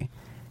flexibility.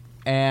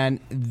 And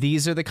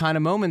these are the kind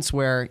of moments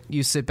where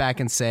you sit back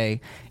and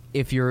say,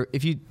 if you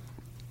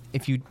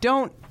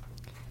don't,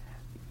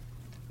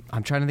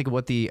 I'm trying to think of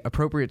what the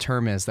appropriate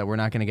term is that we're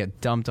not going to get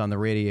dumped on the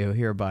radio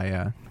here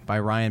by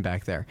Ryan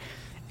back there.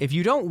 If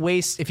you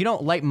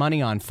don't light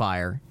money on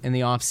fire in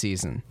the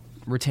offseason,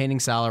 retaining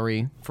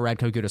salary for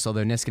Radko Gudas,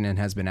 although Niskanen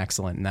has been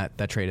excellent and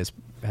that trade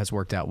has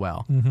worked out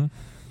well. Mm-hmm.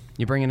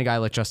 You bring in a guy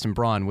like Justin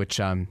Braun, which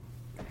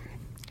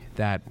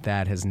that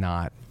has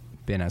not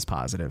been as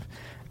positive.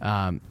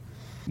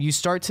 You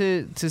start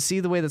to see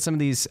the way that some of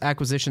these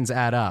acquisitions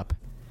add up.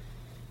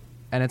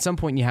 And at some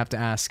point you have to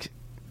ask,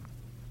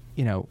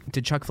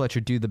 did Chuck Fletcher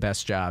do the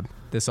best job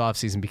this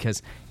offseason?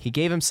 Because he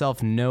gave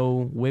himself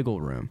no wiggle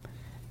room.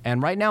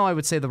 And right now I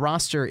would say the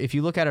roster, if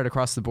you look at it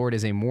across the board,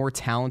 is a more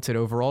talented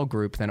overall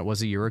group than it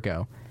was a year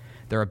ago.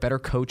 They're a better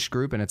coached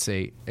group, and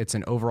it's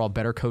an overall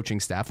better coaching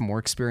staff, a more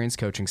experienced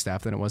coaching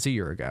staff than it was a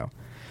year ago.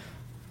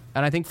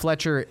 And I think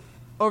Fletcher,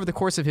 over the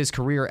course of his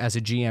career as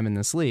a GM in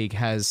this league,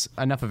 has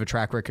enough of a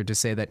track record to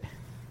say that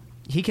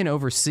he can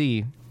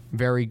oversee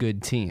very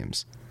good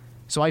teams.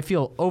 So I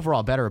feel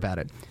overall better about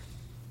it.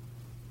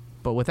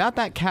 But without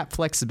that cap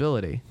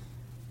flexibility,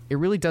 it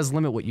really does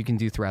limit what you can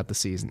do throughout the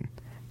season.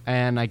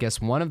 And I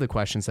guess one of the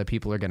questions that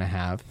people are going to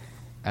have,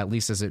 at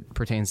least as it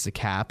pertains to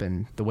cap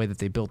and the way that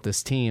they built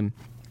this team,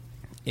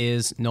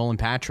 is Nolan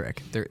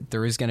Patrick.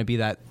 There is going to be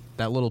that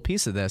little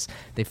piece of this.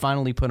 They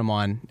finally put him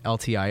on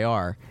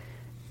LTIR.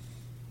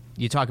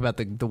 You talk about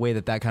the way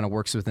that kind of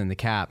works within the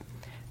cap,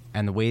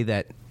 and the way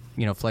that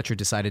Fletcher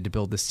decided to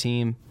build this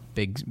team,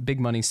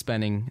 big money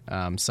spending,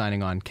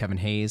 signing on Kevin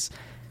Hayes.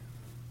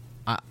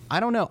 I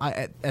don't know.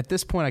 At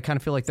this point, I kind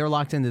of feel like they're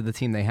locked into the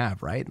team they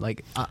have, right?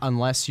 Like,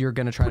 unless you're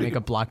going to try to make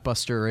a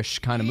blockbuster-ish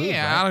kind of move.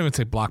 Yeah, right? I don't even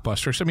say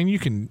blockbusters. I mean, you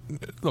can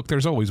look.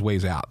 There's always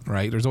ways out,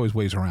 right? There's always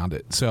ways around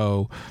it.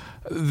 So,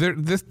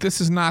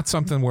 this is not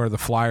something where the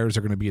Flyers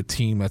are going to be a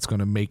team that's going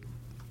to make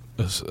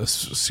a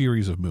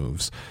series of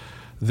moves.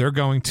 They're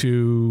going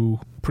to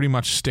pretty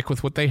much stick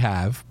with what they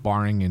have,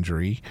 barring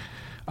injury,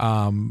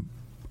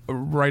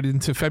 right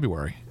into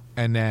February.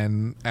 And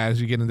then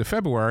as you get into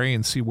February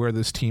and see where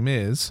this team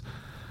is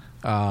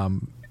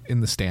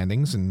in the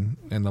standings and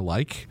the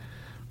like,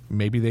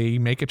 maybe they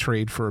make a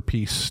trade for a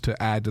piece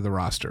to add to the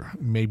roster.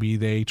 Maybe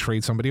they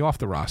trade somebody off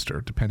the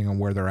roster, depending on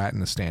where they're at in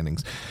the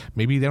standings.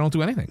 Maybe they don't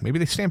do anything. Maybe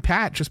they stand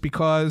pat just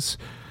because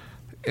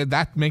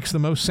that makes the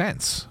most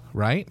sense,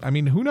 right? I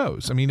mean, who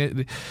knows? I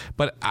mean,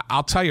 but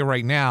I'll tell you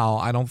right now,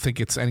 I don't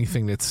think it's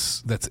anything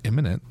that's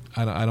imminent.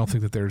 I don't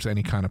think that there's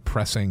any kind of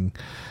pressing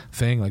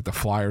thing like the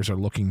Flyers are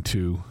looking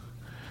to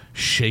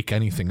shake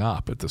anything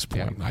up at this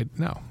point.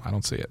 Yeah. I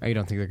don't see it. Oh, you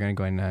don't think they're going to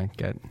go and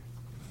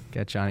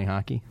get Johnny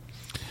Hockey?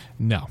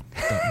 No,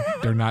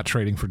 they're not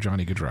trading for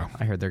Johnny Gaudreau.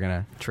 I heard they're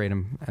going to trade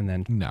him and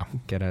then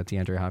get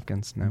DeAndre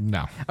Hopkins. No.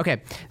 No.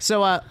 Okay,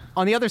 so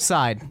on the other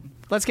side,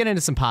 let's get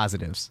into some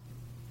positives.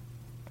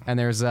 And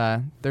there's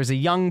a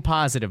young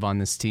positive on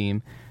this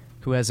team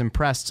who has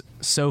impressed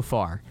so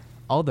far,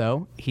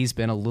 although he's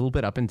been a little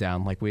bit up and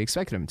down like we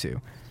expected him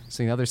to.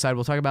 So on the other side,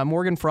 we'll talk about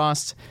Morgan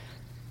Frost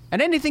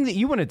and anything that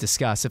you want to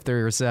discuss. If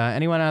there's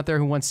anyone out there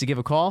who wants to give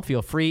a call,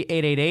 feel free,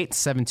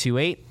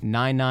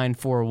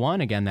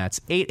 888-728-9941. Again, that's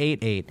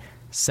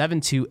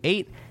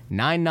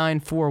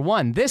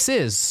 888-728-9941. This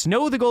is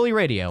Snow the Goalie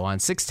Radio on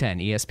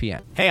 610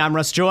 ESPN. Hey, I'm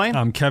Russ Joy.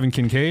 I'm Kevin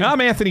Kincaid. I'm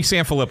Anthony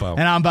Sanfilippo.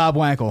 And I'm Bob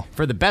Wankel.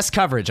 For the best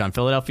coverage on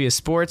Philadelphia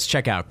sports,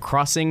 check out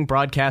Crossing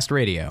Broadcast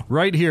Radio.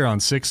 Right here on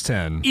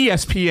 610.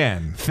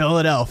 ESPN.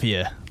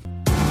 Philadelphia.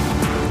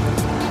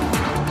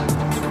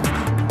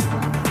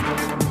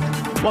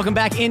 Welcome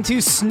back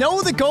into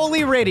Snow the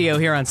Goalie Radio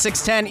here on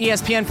 610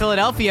 ESPN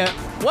Philadelphia.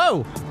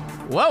 Whoa,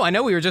 I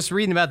know we were just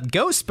reading about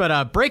ghosts,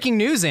 but breaking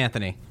news,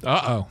 Anthony.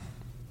 Uh-oh.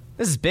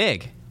 This is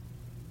big.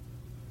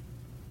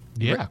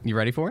 Yeah. You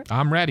ready for it?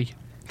 I'm ready.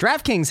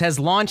 DraftKings has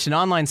launched an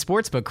online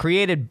sportsbook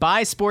created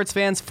by sports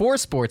fans for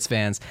sports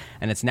fans,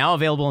 and it's now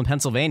available in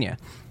Pennsylvania.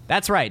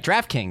 That's right,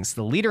 DraftKings,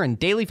 the leader in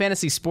daily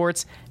fantasy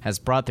sports, has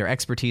brought their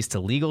expertise to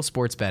legal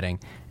sports betting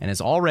and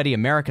is already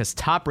America's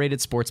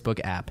top-rated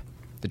sportsbook app.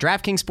 The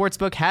DraftKings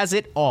Sportsbook has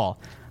it all.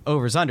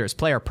 Overs, unders,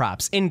 player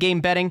props,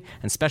 in-game betting,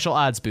 and special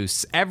odds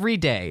boosts every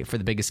day for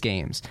the biggest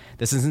games.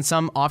 This isn't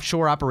some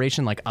offshore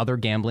operation like other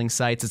gambling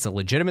sites. It's a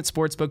legitimate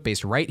sportsbook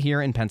based right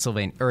here in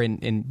Pennsylvania, or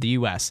in the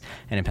U.S.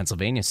 and in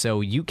Pennsylvania,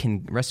 so you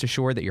can rest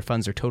assured that your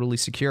funds are totally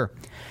secure.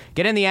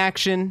 Get in the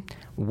action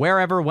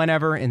wherever,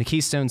 whenever in the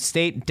Keystone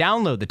State.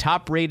 Download the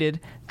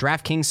top-rated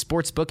DraftKings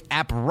Sportsbook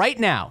app right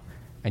now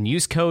and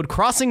use code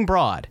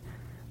CrossingBroad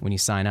when you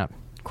sign up.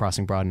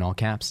 Crossing Broad in all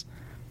caps.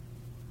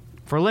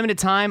 For a limited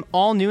time,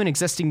 all new and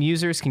existing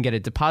users can get a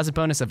deposit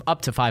bonus of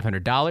up to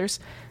 $500.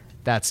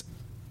 That's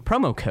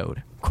promo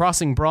code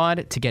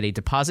CrossingBroad to get a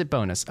deposit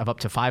bonus of up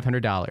to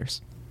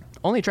 $500.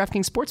 Only at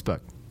DraftKings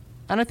Sportsbook.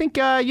 And I think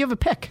you have a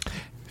pick.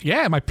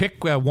 Yeah, my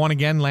pick won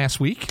again last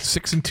week.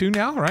 6-2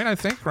 now, right? I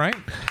think, right?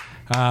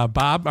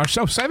 Bob,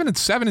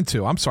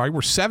 7-2. I'm sorry,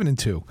 we're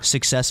 7-2.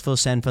 Successful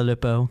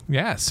Sanfilippo.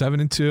 Yeah,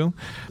 7-2.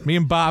 Me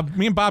and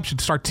Bob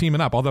should start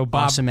teaming up. Although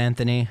Bob, awesome,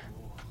 Anthony.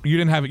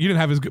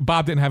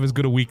 Bob didn't have as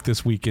good a week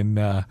this week in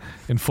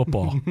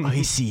football.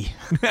 I see.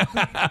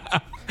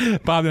 Bob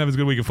didn't have as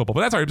good a week in football,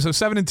 but that's all right. So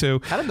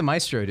 7-2. How did the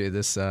Maestro do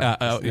this?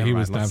 He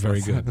was not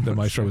very good. The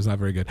Maestro was not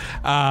very good.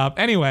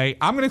 Anyway,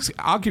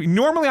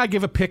 normally I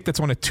give a pick that's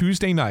on a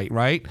Tuesday night,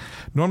 right?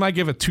 Normally I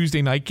give a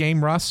Tuesday night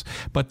game, Russ.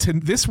 But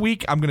this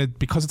week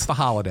because it's the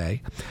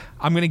holiday,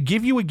 I'm gonna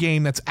give you a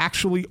game that's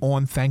actually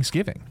on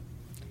Thanksgiving.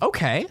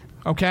 Okay.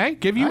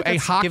 Give you a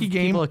hockey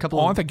game on.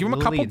 Give them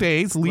a couple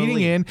days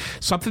leading in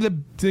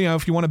something to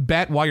if you want to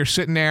bet while you're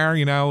sitting there,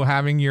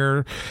 having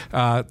your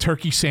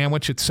turkey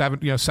sandwich at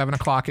 7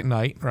 o'clock at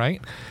night, right?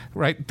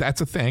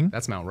 That's a thing.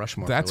 That's Mount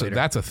Rushmore. That's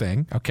a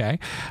thing. Okay.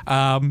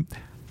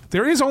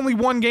 There is only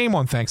one game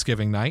on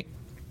Thanksgiving night,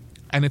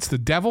 and it's the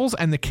Devils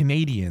and the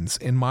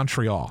Canadiens in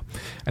Montreal.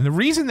 And the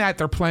reason that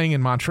they're playing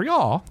in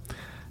Montreal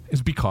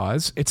is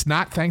because it's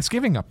not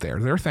Thanksgiving up there.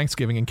 Their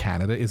Thanksgiving in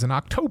Canada is in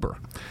October.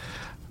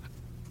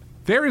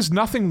 There is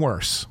nothing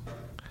worse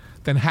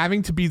than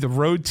having to be the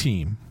road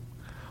team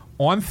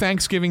on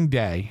Thanksgiving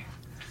Day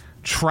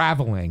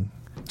traveling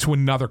to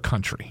another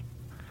country.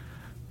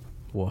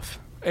 Woof.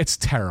 It's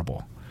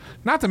terrible.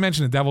 Not to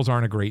mention the Devils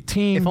aren't a great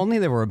team. If only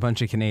there were a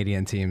bunch of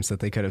Canadian teams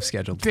that they could have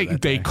scheduled.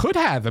 They could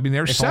have. I mean,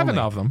 there's 7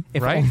 of them,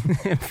 right?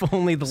 If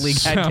only the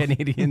league had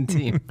Canadian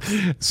teams.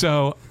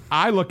 So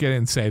I look at it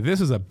and say,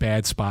 this is a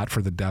bad spot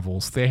for the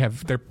Devils. They're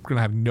going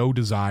to have no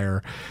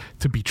desire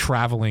to be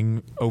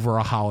traveling over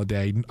a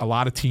holiday. A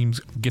lot of teams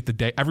get the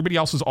day. Everybody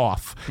else is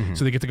off,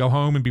 so they get to go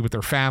home and be with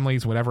their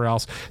families, whatever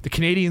else. The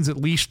Canadians, at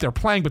least, they're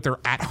playing, but they're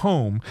at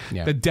home.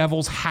 Yeah. The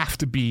Devils have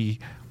to be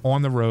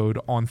on the road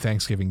on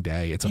Thanksgiving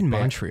Day. It's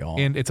Montreal,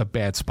 and it's a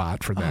bad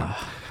spot for them.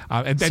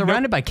 And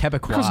surrounded by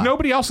Quebecois, because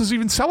nobody else is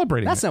even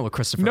celebrating. That's not what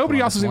Christopher. Nobody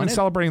Columbus else is even wanted.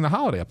 celebrating the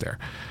holiday up there.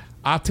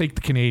 I'll take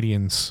the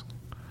Canadians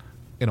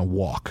in a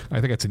walk.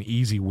 I think that's an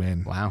easy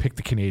win. Wow. Pick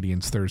the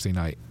Canadians Thursday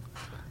night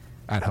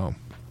at home.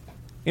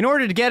 In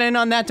order to get in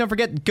on that, don't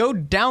forget, go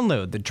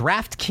download the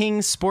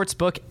DraftKings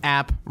Sportsbook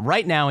app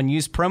right now and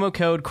use promo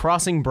code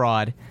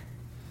CrossingBroad.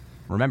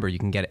 Remember, you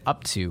can get it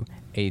up to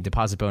a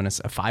deposit bonus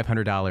of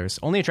 $500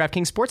 only at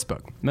DraftKings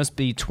Sportsbook. Must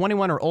be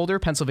 21 or older,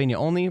 Pennsylvania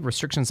only.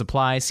 Restrictions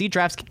apply. See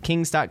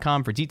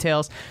DraftKings.com for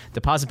details.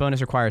 Deposit bonus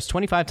requires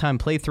 25-time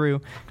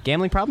playthrough.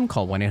 Gambling problem?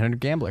 Call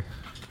 1-800-GAMBLER.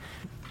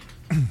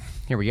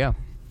 Here we go.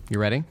 You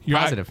ready?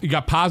 Positive. You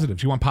got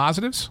positives. You want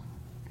positives?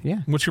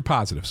 Yeah. What's your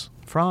positives?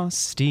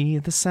 Frosty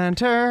the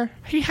center.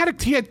 He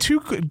had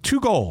two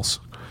goals,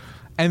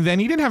 and then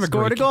he didn't have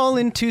Scored a goal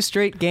in 2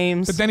 straight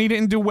games. But then he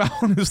didn't do well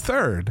in his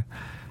third.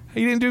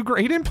 He didn't do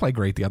great. He didn't play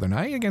great the other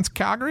night against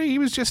Calgary. He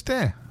was just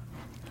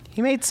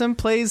He made some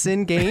plays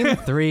in game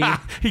 3,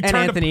 and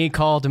Anthony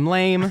called him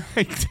lame.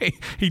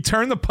 He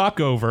turned the puck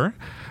over,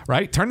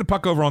 right? Turned the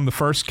puck over on the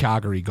first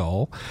Calgary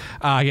goal.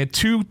 He had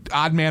 2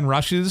 odd man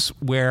rushes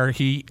where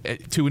he,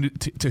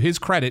 to his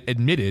credit,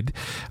 admitted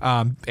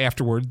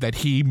afterward that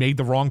he made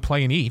the wrong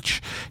play in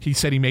each. He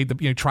said he made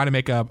trying to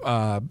make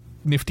a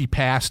nifty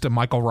pass to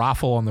Michael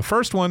Raffl on the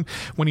first one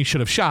when he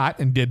should have shot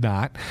and did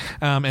not.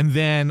 And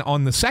then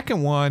on the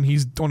second one,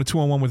 he's on a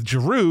 2-on-1 with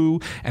Giroux,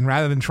 and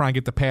rather than try and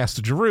get the pass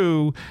to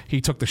Giroux, he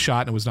took the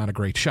shot and it was not a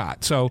great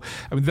shot. So,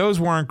 I mean, those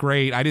weren't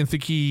great. I didn't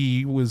think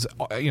he was,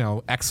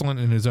 excellent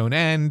in his own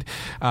end.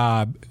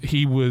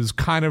 He was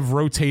kind of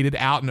rotated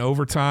out in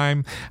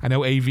overtime. I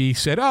know AV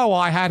said,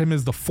 I had him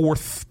as the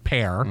 4th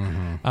pair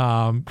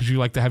because you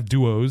like to have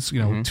duos,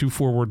 2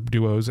 forward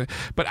duos.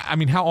 But, I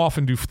mean, how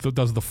often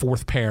does the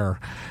 4th pair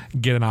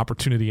get an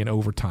opportunity in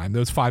overtime?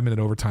 Those 5-minute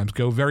overtimes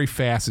go very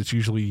fast. It's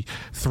usually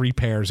 3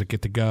 pairs that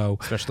get to go,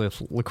 especially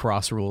if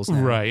lacrosse rules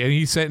now. Right.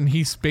 And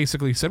he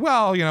basically said,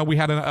 well, we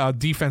had a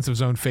defensive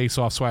zone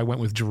face-off, so I went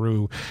with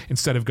Giroux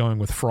instead of going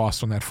with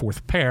Frost on that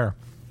 4th pair.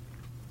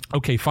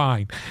 Okay,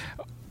 fine.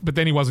 But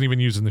then he wasn't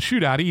even using the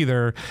shootout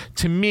either.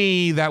 To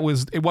me,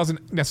 it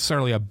wasn't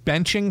necessarily a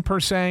benching per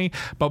se,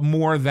 but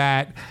more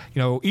that,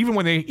 even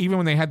when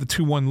they had the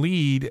 2-1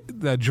 lead,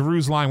 the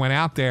Giroux's line went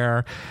out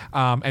there,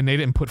 and they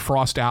didn't put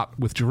Frost out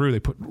with Giroux. They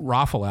put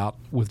Raffl out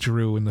with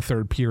Giroux in the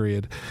 3rd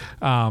period.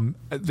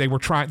 They're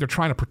trying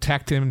to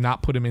protect him,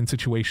 not put him in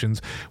situations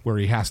where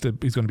he's going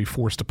to be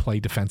forced to play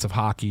defensive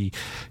hockey.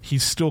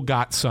 He's still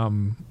got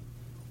some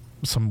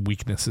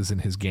weaknesses in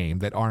his game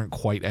that aren't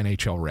quite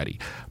NHL ready.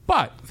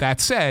 But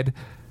that said,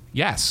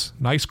 yes,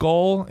 nice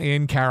goal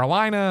in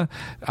Carolina,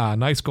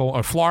 nice goal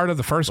or Florida.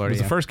 The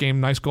first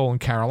game, nice goal in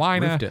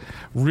Carolina.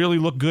 Really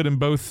looked good in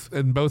both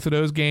of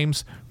those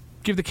games.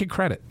 Give the kid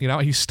credit.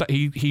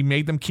 He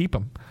made them keep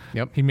him.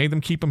 Yep. He made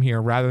them keep him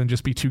here rather than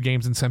just be 2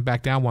 games and sent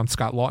back down once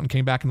Scott Lawton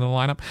came back into the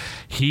lineup.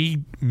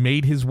 He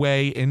made his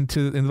way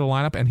into the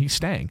lineup, and he's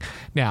staying.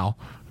 Now,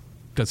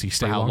 does he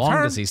stay long term? How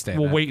long does he stay?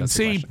 We'll wait and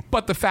see.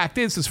 But the fact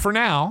is for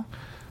now,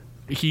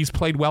 he's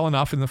played well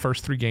enough in the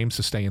first 3 games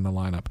to stay in the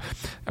lineup.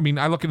 I mean,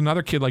 I look at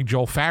another kid like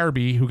Joel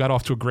Farabee, who got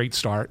off to a great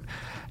start,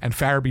 and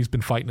Farabee's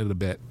been fighting it a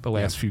bit the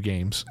last few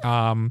games.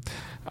 I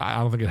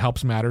don't think it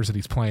helps matters that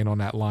he's playing on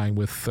that line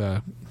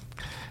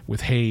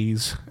with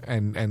Hayes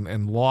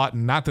and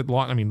Lawton. Not that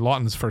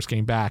Lawton's first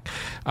game back,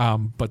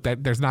 but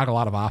that there's not a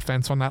lot of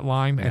offense on that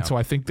line. And so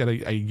I think that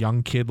a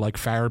young kid like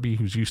Farabee,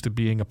 who's used to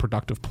being a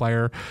productive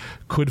player,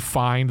 could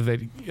find that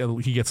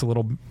he gets a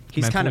little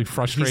mentally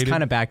frustrated. He's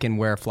kind of back in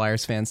where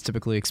Flyers fans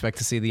typically expect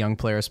to see the young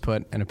players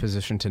put in a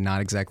position to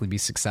not exactly be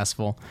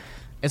successful.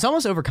 It's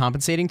almost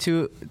overcompensating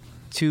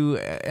to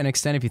an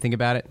extent if you think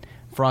about it.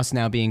 Frost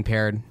now being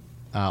paired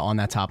on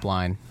that top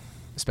line,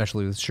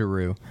 especially with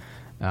Giroux.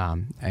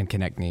 And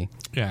Konechny.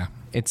 Yeah,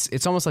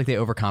 it's almost like they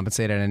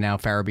overcompensated, and now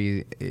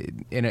Farabee,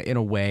 in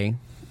a way,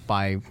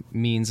 by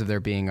means of there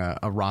being a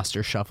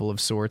roster shuffle of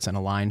sorts and a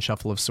line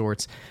shuffle of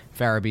sorts,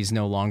 Farabee's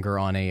no longer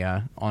on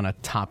a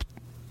top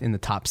in the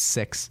top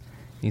 6.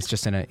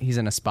 He's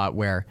in a spot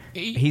where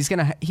he's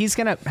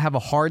gonna have a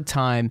hard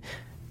time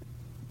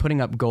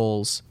putting up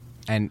goals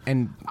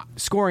and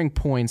scoring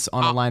points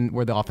on a line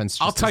where the offense.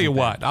 Just I'll tell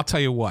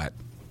you what.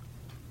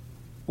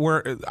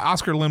 Where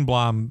Oscar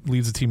Lindblom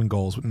leads the team in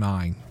goals with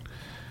 9,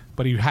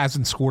 but he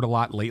hasn't scored a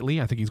lot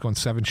lately. I think he's gone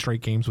 7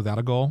 straight games without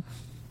a goal,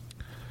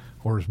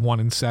 or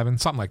 1-7,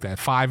 something like that.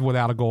 5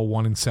 without a goal,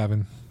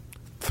 1-7,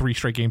 3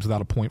 straight games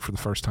without a point for the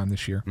first time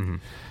this year.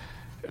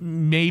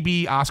 Mm-hmm.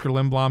 Maybe Oscar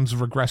Lindblom's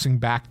regressing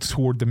back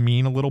toward the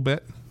mean a little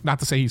bit. Not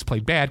to say he's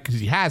played bad, because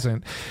he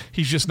hasn't.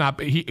 He's just not.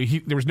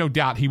 There was no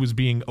doubt he was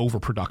being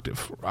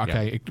overproductive.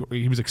 Okay,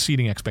 He was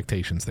exceeding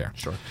expectations there.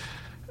 Sure.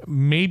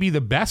 Maybe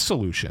the best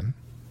solution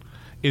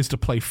is to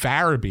play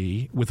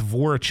Farabee with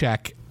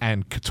Voracek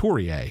and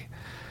Couturier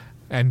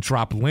and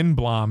drop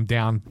Lindblom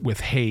down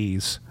with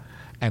Hayes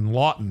and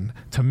Lawton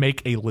to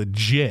make a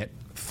legit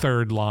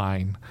 3rd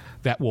line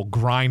that will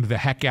grind the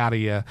heck out of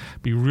you,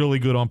 be really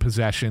good on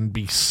possession,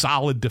 be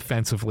solid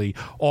defensively.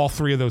 All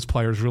 3 of those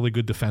players, really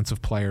good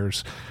defensive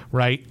players,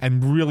 right?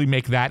 And really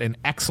make that an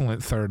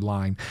excellent 3rd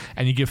line.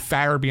 And you give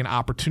Farabee an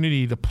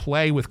opportunity to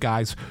play with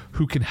guys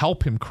who can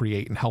help him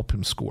create and help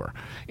him score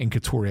in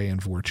Couturier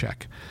and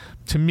Voracek.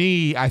 To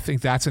me, I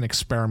think that's an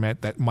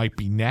experiment that might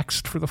be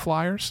next for the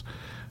Flyers.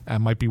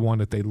 Might be one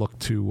that they look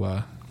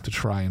to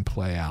try and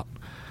play out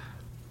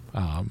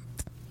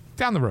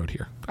down the road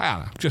here. I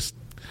don't know,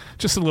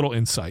 just a little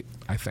insight,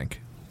 I think.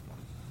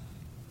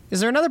 Is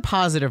there another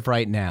positive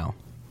right now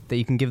that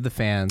you can give the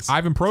fans?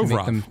 Ivan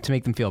Provorov. To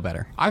make them feel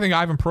better. I think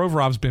Ivan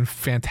Provorov's been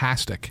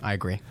fantastic. I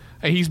agree.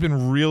 He's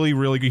been really,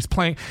 really good.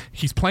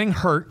 He's playing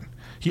hurt.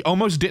 He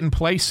almost didn't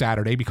play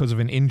Saturday because of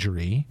an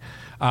injury.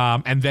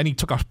 And then he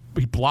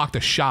blocked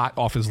a shot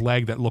off his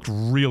leg that looked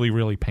really,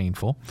 really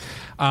painful.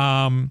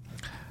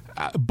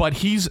 But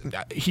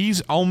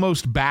he's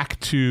almost back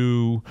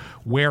to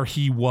where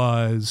he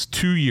was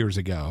 2 years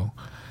ago.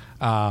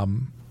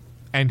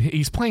 And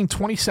he's playing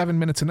 27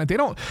 minutes a night. They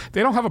don't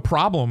have a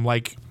problem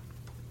like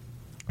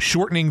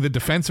shortening the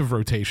defensive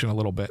rotation a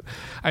little bit.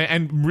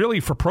 And really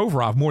for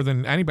Provorov more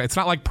than anybody. It's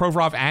not like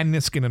Provorov and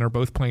Niskanen are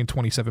both playing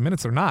 27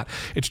 minutes. They're not.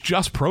 It's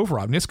just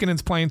Provorov.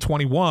 Niskanen's playing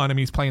 21. I mean,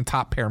 he's playing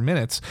top pair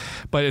minutes.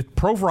 But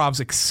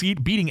Provorov's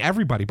beating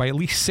everybody by at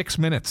least 6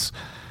 minutes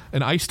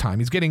in ice time.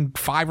 He's getting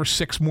 5 or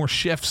 6 more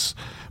shifts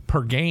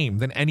per game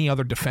than any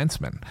other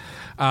defenseman.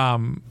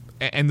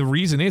 And the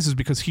reason is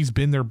because he's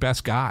been their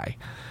best guy.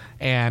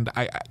 And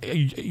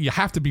you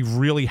have to be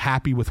really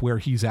happy with where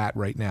he's at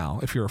right now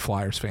if you're a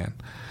Flyers fan.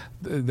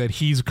 That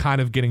he's kind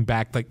of getting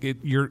back.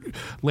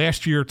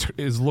 Last year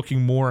is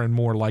looking more and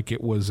more like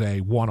it was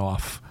a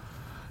one-off,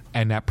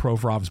 and that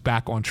Provorov's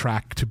back on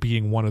track to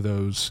being one of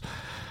those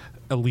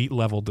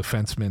elite-level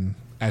defensemen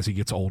as he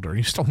gets older.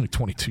 He's still only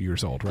 22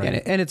 years old,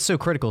 right? And it's so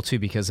critical, too,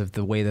 because of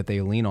the way that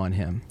they lean on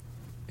him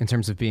in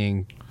terms of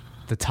being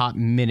the top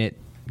minute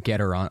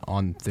getter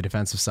on the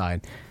defensive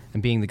side.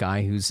 And being the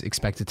guy who's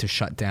expected to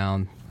shut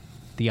down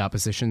the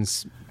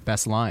opposition's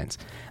best lines.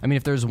 I mean,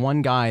 if there's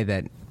one guy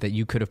that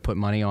you could have put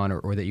money on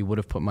or that you would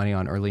have put money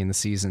on early in the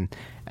season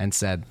and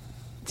said,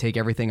 take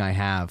everything I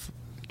have,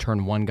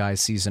 turn one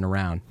guy's season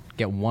around,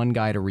 get one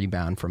guy to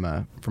rebound from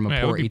a poor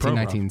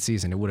 18-19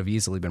 season, it would have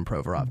easily been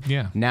Provorov.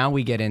 Yeah. Now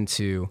we get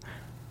into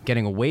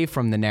getting away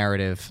from the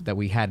narrative that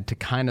we had to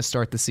kind of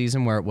start the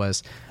season where it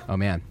was, oh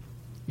man,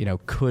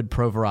 could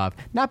Provorov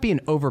not be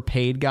an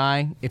overpaid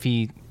guy if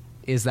he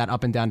is that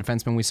up and down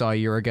defenseman we saw a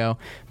year ago?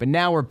 But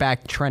now we're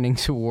back trending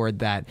toward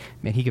that,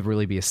 man, he could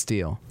really be a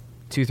steal.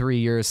 2-3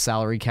 years,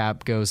 salary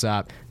cap goes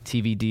up,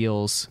 TV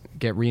deals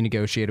get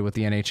renegotiated with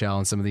the NHL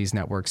and some of these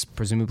networks.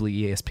 Presumably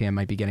ESPN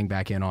might be getting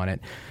back in on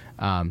it.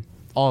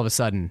 All of a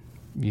sudden,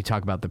 you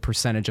talk about the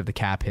percentage of the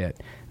cap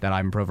hit that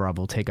Ivan Provorov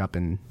will take up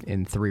in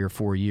 3 or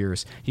 4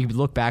 years. You could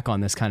look back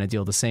on this kind of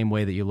deal the same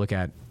way that you look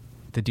at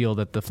the deal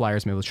that the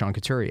Flyers made with Sean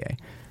Couturier,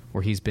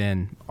 where he's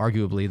been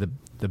arguably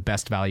the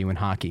best value in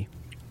hockey.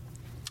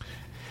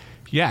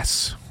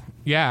 Yes.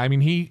 Yeah, I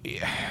mean he's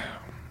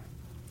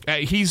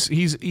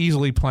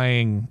easily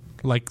playing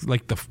like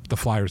the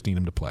Flyers need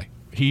him to play.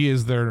 He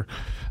is their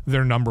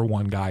number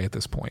one guy at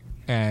this point.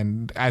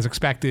 And as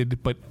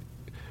expected, but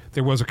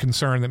there was a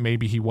concern that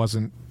maybe he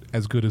wasn't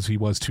as good as he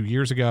was 2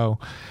 years ago,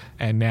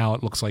 and now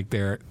it looks like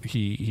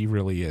he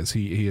really is.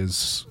 He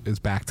is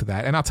back to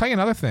that. And I'll tell you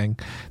another thing,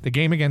 the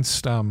game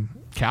against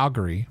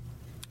Calgary,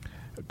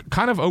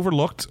 kind of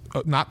overlooked,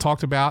 not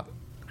talked about.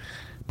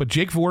 But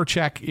Jake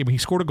Voracek, he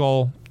scored a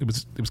goal. It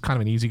was kind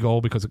of an easy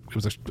goal because it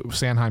was a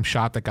Sanheim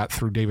shot that got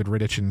through David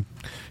Rittich, and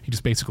he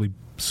just basically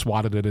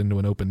swatted it into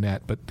an open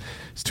net. But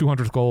his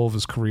 200th goal of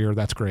his career,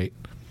 that's great.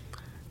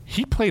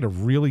 He played a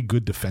really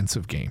good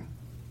defensive game.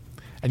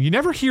 And you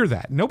never hear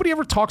that. Nobody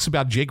ever talks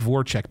about Jake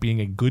Voracek being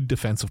a good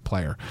defensive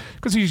player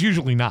because he's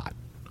usually not,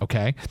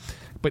 okay?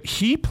 But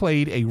he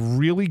played a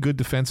really good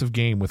defensive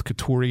game with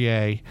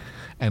Couturier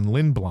and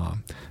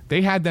Lindblom.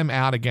 They had them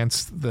out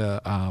against the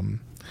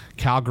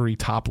Calgary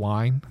top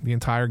line the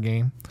entire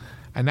game,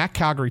 and that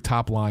Calgary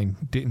top line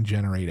didn't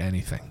generate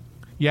anything.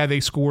 Yeah,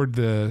 they scored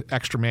the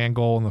extra man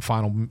goal in the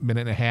final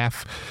minute and a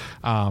half.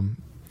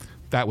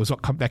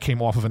 That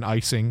came off of an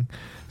icing.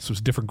 So it was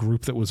a different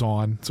group that was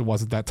on, so it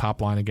wasn't that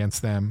top line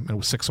against them. It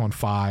was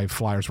 6-on-5.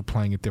 Flyers were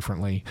playing it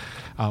differently.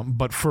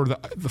 But for the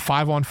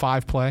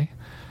 5-on-5 play,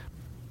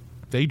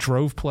 they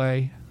drove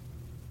play.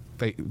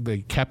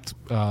 They kept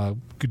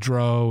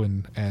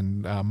Gaudreau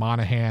and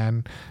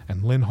Monahan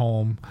and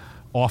Lindholm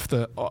off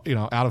the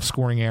out of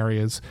scoring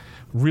areas.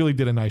 Really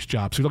did a nice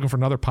job. So you're looking for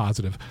another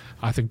positive.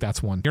 I think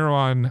that's one. You're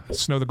on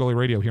Snow the Goalie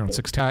Radio here on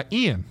 610.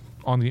 Ian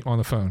on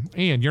the phone.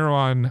 Ian, you're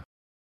on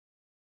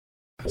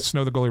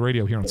Snow the Goalie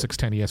Radio here on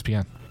 610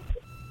 ESPN.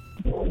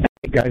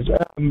 Hey guys,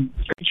 great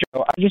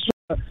show. I just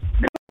want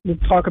to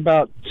talk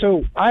about.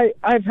 So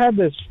I've had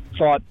this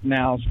thought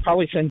now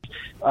probably since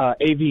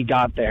AV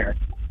got there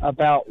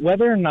about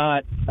whether or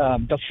not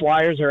the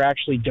Flyers are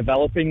actually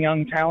developing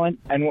young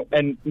talent,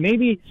 and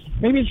maybe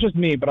it's just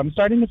me, but I'm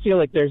starting to feel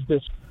like there's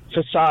this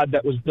facade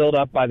that was built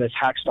up by this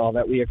Hackstall,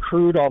 that we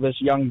accrued all this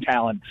young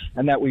talent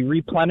and that we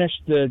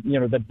replenished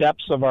the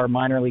depths of our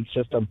minor league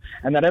system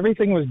and that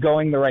everything was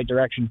going the right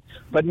direction.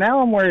 But now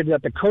I'm worried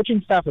that the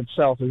coaching staff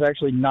itself is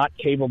actually not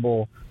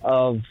capable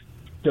of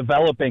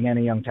developing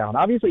any young talent.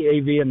 Obviously,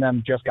 AV and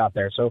them just got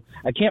there, so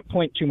I can't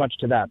point too much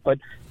to that. But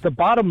the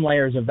bottom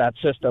layers of that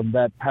system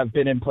that have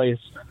been in place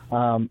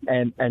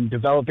and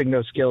developing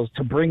those skills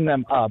to bring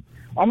them up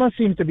almost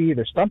seems to be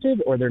either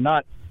stunted or they're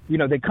not.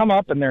 They come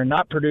up and they're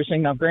not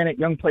producing. Now, granted,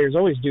 young players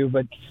always do,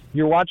 but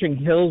you're watching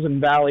hills and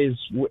valleys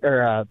with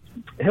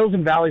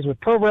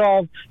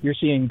Provorov. You're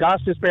seeing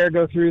Gostisbehere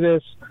go through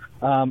this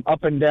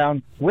up and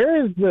down.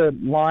 Where is the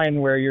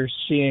line where you're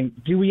seeing,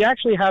 do we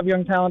actually have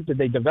young talent? Did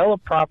they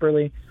develop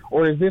properly?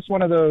 Or is this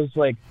one of those,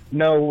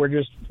 no, we're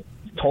just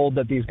told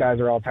that these guys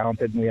are all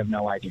talented and we have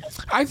no idea?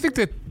 I think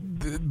that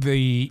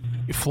the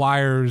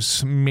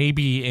Flyers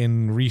maybe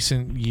in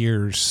recent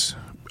years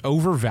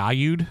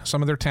overvalued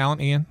some of their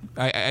talent, Ian.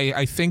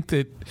 I think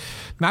that,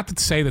 not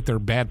to say that they're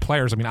bad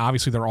players. I mean,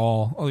 obviously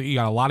you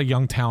got a lot of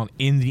young talent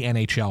in the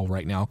NHL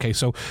right now. Okay,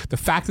 so the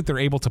fact that they're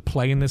able to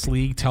play in this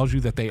league tells you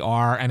that they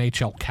are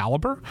NHL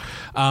caliber,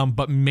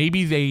 but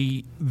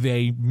maybe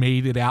they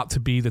made it out to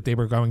be that they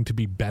were going to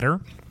be better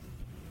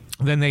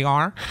than they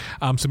are.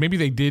 So maybe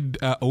they did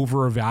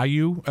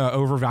overvalue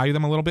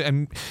them a little bit.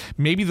 And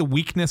maybe the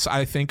weakness,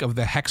 I think, of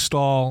the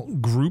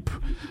Hextall group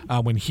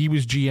when he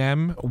was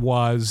GM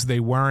was they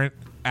weren't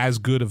as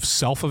good of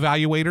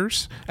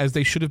self-evaluators as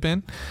they should have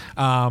been,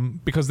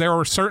 because there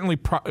were certainly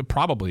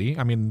probably,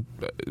 I mean,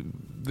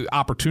 the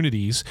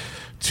opportunities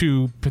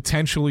to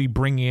potentially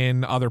bring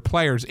in other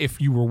players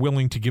if you were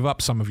willing to give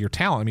up some of your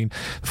talent. I mean,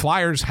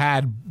 Flyers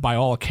had, by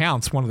all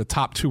accounts, one of the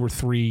top 2 or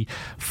 3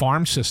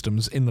 farm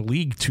systems in the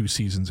league 2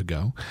 seasons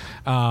ago.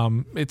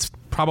 It's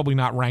probably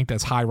not ranked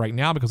as high right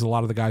now because a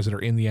lot of the guys that are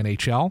in the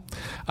NHL.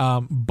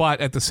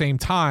 But at the same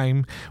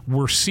time,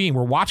 we're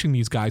watching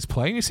these guys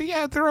play, and you see,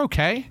 yeah, they're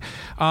okay.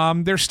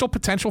 There's still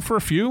potential for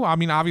a few. I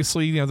mean,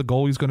 obviously, the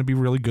goalie's going to be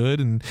really good,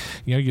 and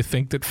you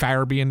think that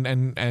Farabee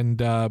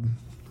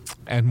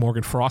and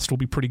Morgan Frost will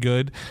be pretty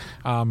good.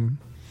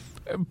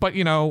 But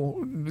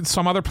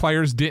some other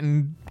players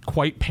didn't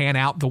quite pan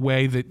out the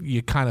way that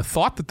you kind of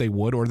thought that they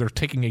would, or they're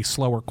taking a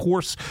slower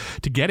course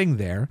to getting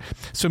there.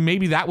 So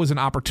maybe that was an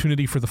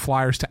opportunity for the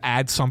Flyers to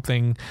add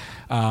something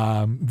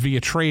via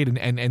trade,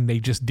 and they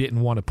just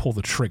didn't want to pull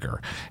the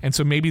trigger. And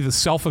so maybe the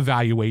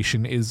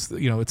self-evaluation is,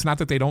 it's not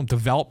that they don't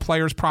develop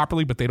players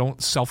properly, but they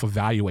don't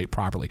self-evaluate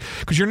properly,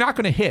 because you're not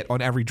going to hit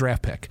on every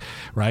draft pick,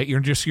 right? You're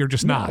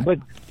just not.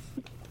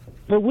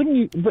 But wouldn't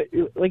you? But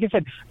like I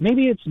said,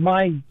 maybe it's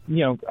my.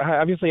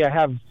 Obviously, I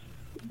have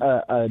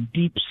a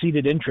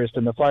deep-seated interest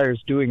in the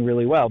Flyers doing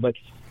really well. But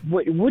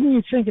wouldn't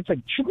you think it's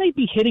like, shouldn't they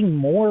be hitting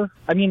more?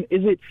 I mean,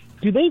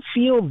 do they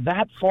feel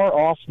that far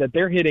off that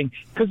they're hitting?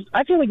 Because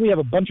I feel like we have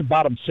a bunch of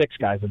bottom 6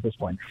 guys at this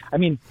point. I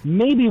mean,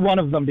 maybe one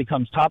of them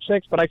becomes top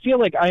 6, but I feel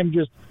like I am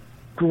just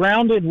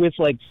grounded with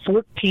like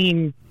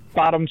 14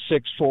 bottom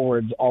 6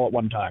 forwards all at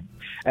one time,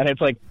 and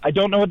it's like I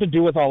don't know what to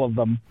do with all of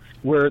them.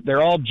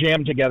 They're all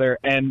jammed together,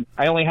 and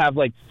I only have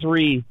like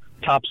 3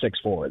 top 6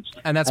 forwards.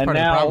 And that's part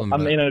of the problem.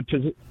 I'm in a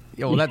position.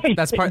 Yeah, well,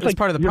 that's part of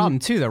the problem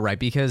too, though, right?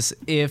 Because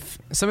if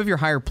some of your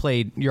higher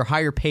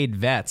paid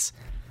vets,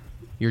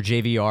 your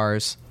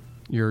JVRs,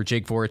 your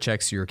Jake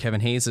Voraceks, your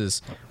Kevin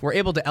Hayeses, were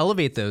able to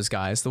elevate those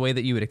guys the way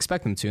that you would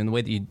expect them to, and the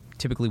way that you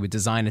typically would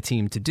design a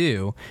team to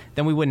do,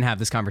 then we wouldn't have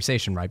this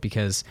conversation, right?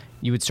 Because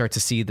you would start to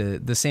see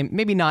the same,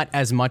 maybe not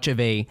as much of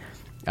a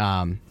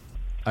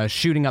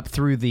shooting up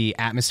through the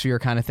atmosphere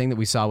kind of thing that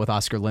we saw with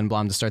Oscar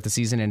Lindblom to start the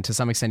season, and to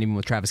some extent even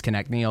with Travis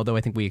Konechny, although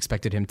I think we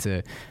expected him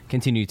to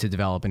continue to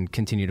develop and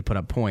continue to put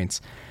up points.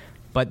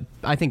 But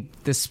I think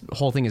this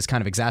whole thing is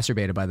kind of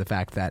exacerbated by the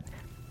fact that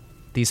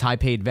these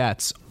high-paid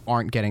vets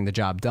aren't getting the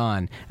job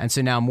done. And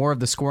so now more of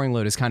the scoring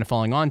load is kind of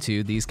falling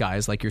onto these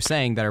guys, like you're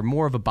saying, that are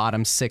more of a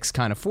bottom 6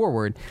 kind of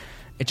forward.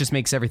 It just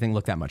makes everything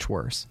look that much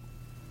worse.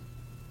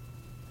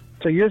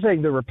 So you're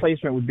saying the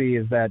replacement would be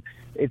is that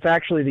it's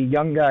actually the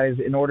young guys,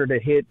 in order to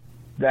hit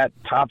that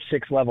top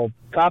 6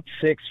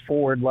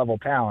 forward level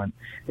talent,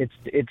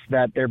 it's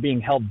that they're being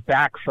held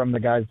back from the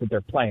guys that they're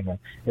playing with.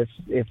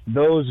 If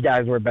those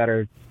guys were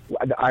better,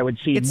 I would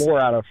see more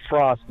out of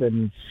Frost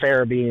and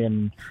Farabee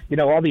and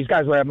all these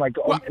guys where I'm like,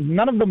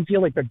 none of them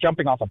feel like they're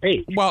jumping off a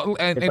page. Well,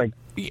 I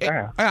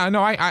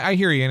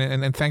hear you,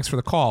 and thanks for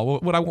the call.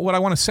 What I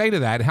want to say to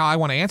that, how I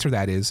want to answer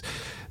that is,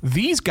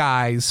 these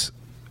guys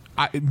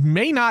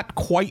may not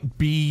quite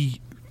be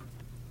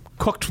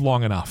cooked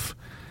long enough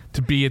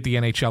to be at the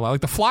NHL. Like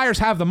the Flyers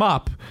have them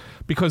up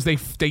because they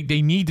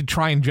need to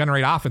try and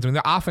generate offense. I mean,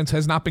 their offense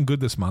has not been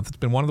good this month. It's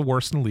been one of the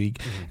worst in the league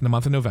in the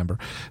month of November.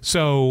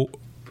 So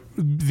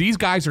these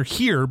guys are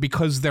here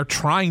because they're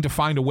trying to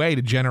find a way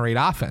to generate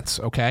offense,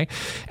 okay?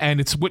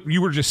 And it's what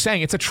you were just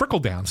saying. It's a trickle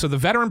down. So the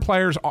veteran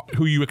players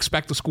who you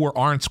expect to score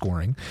aren't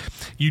scoring.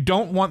 You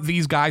don't want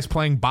these guys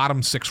playing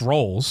bottom 6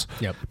 roles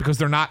because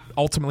they're not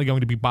ultimately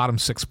going to be bottom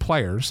 6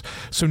 players.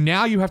 So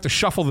now you have to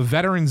shuffle the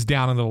veterans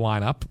down into the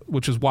lineup,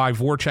 which is why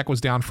Voracek was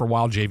down for a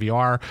while.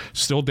 JVR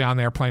still down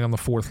there playing on the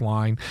 4th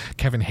line.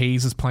 Kevin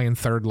Hayes is playing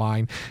 3rd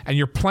line. And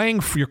you're playing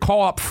for your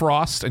call-up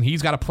Frost, and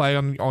he's got to play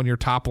on your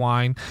top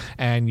line.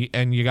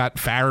 And you got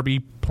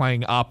Farabee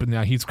playing up, and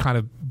now he's kind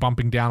of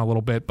bumping down a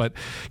little bit. But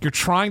you're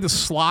trying to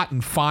slot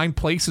and find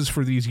places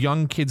for these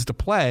young kids to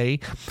play,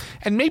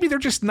 and maybe they're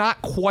just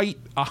not quite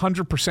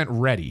 100%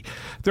 ready.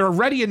 They're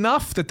ready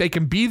enough that they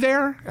can be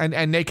there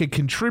and they can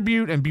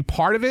contribute and be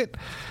part of it,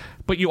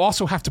 but you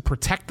also have to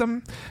protect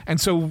them.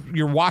 And so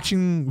you're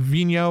watching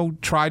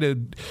Vigneault try to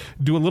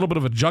do a little bit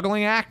of a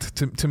juggling act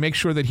to make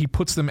sure that he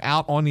puts them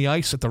out on the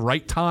ice at the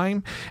right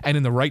time and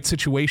in the right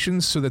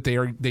situations, so that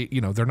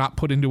they're not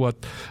put into a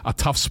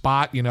tough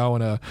spot, in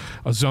a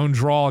zone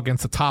draw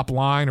against the top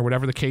line or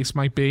whatever the case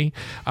might be.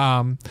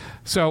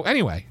 So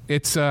anyway,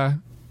 it's a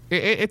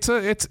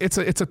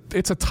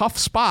tough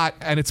spot,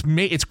 and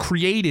it's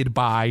created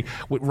by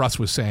what Russ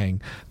was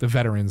saying, the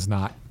veterans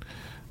not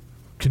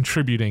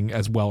contributing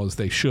as well as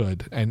they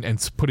should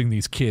and putting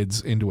these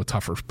kids into a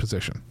tougher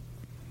position.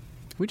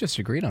 We just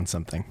agreed on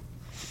something.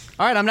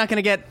 All right, I'm not going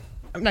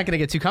to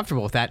get too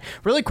comfortable with that.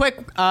 Really quick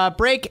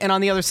break, and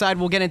on the other side,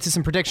 we'll get into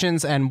some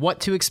predictions and what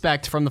to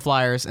expect from the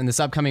Flyers in this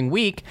upcoming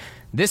week.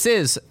 This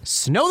is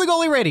Snow the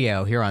Goalie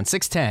Radio here on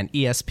 610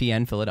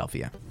 ESPN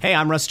Philadelphia. Hey,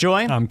 I'm Russ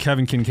Joy. I'm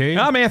Kevin Kincaid.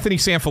 I'm Anthony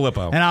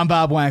Sanfilippo. And I'm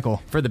Bob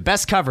Wankel. For the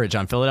best coverage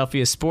on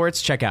Philadelphia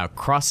sports, check out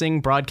Crossing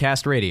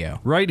Broadcast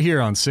Radio. Right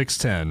here on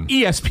 610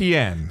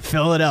 ESPN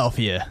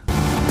Philadelphia.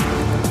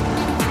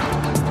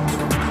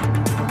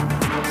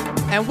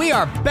 And we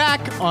are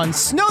back on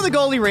Snow the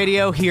Goalie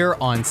Radio here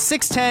on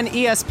 610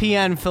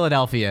 ESPN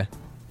Philadelphia.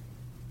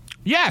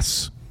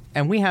 Yes.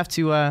 And we have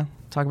to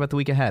talk about the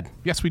week ahead.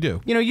 Yes, we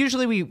do. You know,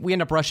 usually we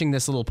end up rushing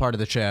this little part of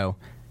the show.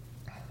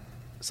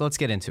 So let's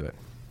get into it.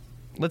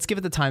 Let's give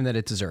it the time that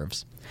it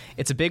deserves.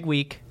 It's a big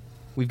week.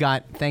 We've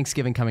got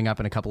Thanksgiving coming up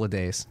in a couple of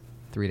days.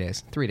 3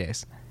 days. 3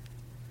 days.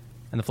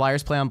 And the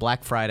Flyers play on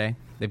Black Friday.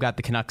 They've got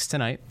the Canucks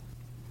tonight.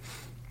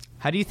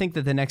 How do you think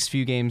that the next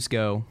few games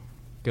go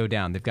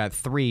down? They've got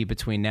 3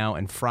 between now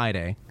and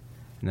Friday.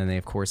 And then they,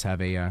 of course,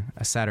 have a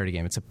Saturday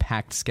game. It's a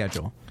packed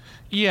schedule.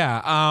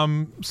 Yeah.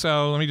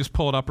 So let me just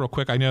pull it up real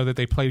quick. I know that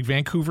they played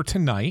Vancouver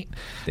tonight.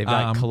 They've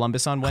got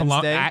Columbus on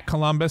Wednesday. At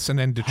Columbus, and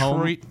then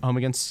Detroit. Home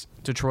against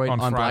Detroit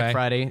on Black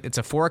Friday. It's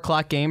a 4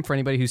 o'clock game for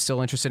anybody who's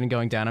still interested in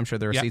going down. I'm sure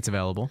there are seats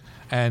available.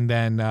 And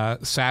then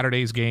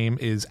Saturday's game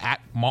is at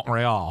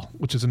Montreal,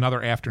 which is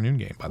another afternoon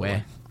game, by the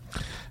way.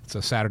 It's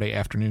a Saturday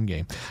afternoon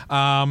game.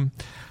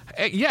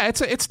 Yeah,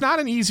 it's not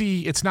an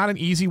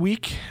easy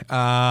week.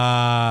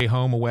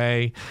 Home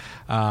away,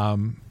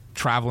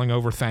 traveling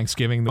over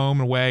Thanksgiving,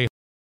 home away,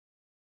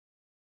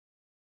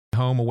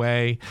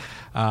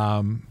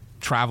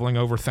 traveling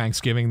over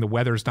Thanksgiving. The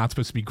weather's not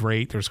supposed to be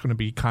great. There's going to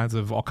be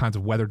all kinds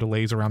of weather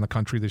delays around the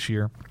country this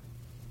year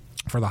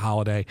for the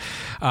holiday.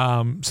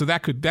 So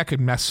that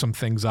could mess some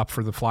things up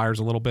for the Flyers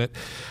a little bit.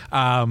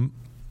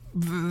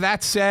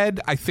 That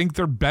said, I think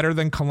they're better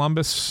than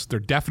Columbus. They're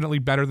definitely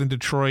better than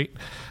Detroit.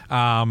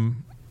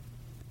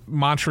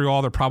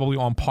 Montreal, they're probably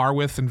on par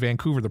with, and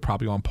Vancouver, they're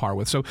probably on par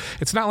with. So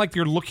it's not like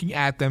you're looking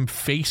at them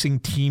facing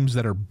teams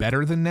that are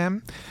better than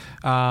them.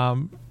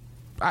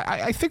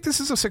 I think this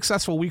is a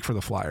successful week for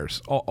the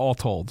Flyers, all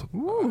told.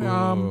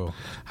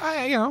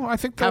 I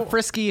think how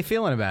frisky you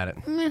feeling about it?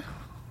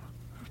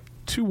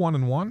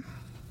 2-1-1.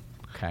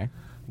 Okay.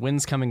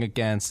 Wins coming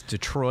against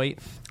Detroit.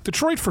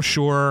 Detroit for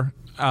sure.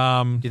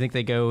 Do you think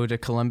they go to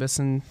Columbus,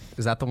 and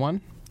is that the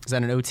one? Is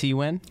that an OT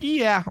win?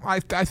 Yeah, I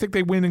think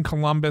they win in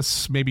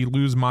Columbus, maybe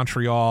lose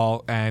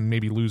Montreal, and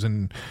maybe lose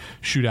in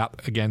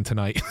shootout again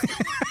tonight.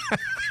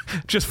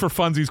 Just for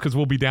funsies, because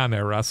we'll be down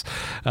there, Russ.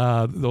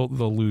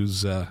 They'll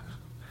lose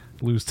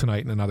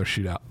tonight in another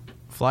shootout.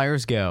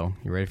 Flyers go.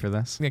 You ready for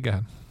this? Yeah, go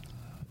ahead.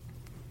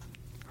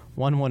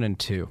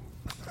 1-1-2.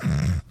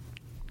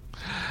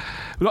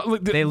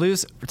 They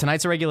lose.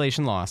 Tonight's a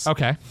regulation loss.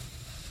 Okay.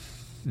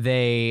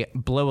 They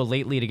blow a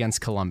late lead against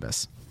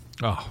Columbus.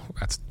 Oh,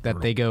 that's that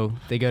brutal.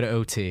 They go to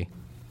OT.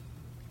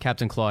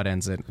 Captain Claude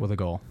ends it with a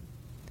goal.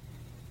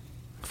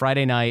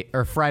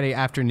 Friday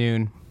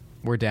afternoon,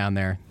 we're down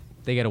there.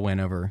 They get a win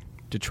over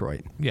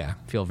Detroit. Yeah.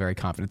 Feel very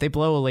confident. They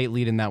blow a late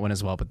lead in that one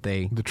as well, but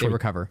they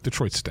recover.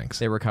 Detroit stinks.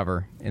 They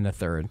recover in the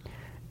third.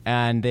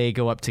 And they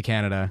go up to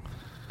Canada,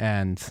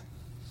 and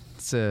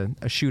it's a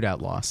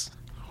shootout loss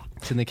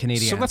to the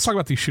Canadiens. So let's talk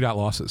about these shootout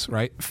losses,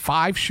 right?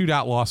 5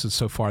 shootout losses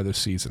so far this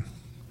season.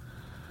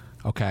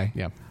 Okay?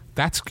 Yeah.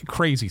 That's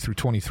crazy through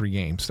 23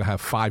 games to have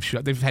 5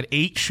 shootouts. They've had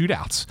 8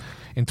 shootouts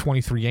in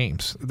 23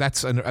 games.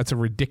 That's a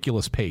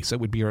ridiculous pace. That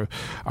would be a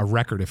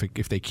record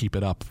if they keep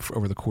it up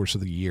over the course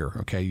of the year.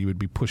 Okay, you would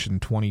be pushing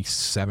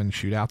 27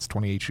 shootouts,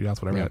 28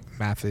 shootouts, whatever that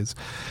math is.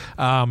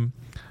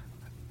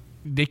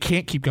 They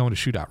can't keep going to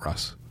shootout,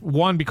 Russ.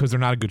 1, because they're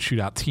not a good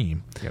shootout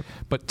team. Yep.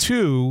 But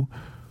 2,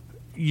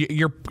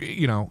 you're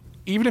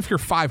even if you're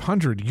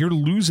 500, you're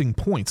losing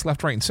points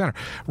left, right, and center.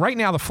 Right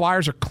now, the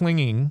Flyers are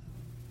clinging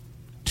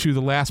to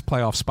the last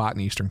playoff spot in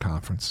the Eastern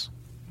Conference,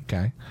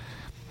 okay?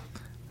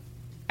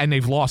 And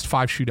they've lost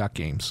 5 shootout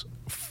games,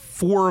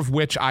 4 of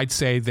which I'd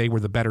say they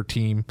were the better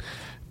team.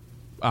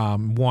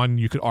 1,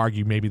 you could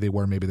argue maybe they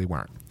were, maybe they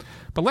weren't.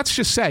 But let's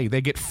just say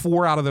they get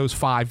 4 out of those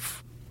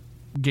 5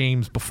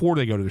 games before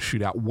they go to the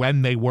shootout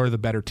when they were the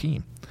better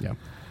team. Yeah.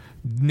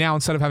 Now,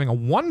 instead of having a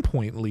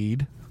 1-point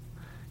lead,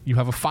 you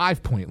have a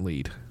 5-point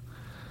lead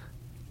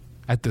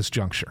at this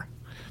juncture.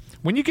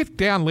 When you get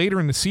down later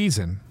in the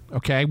season,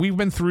 okay, we've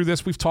been through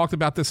this. We've talked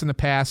about this in the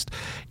past.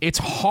 It's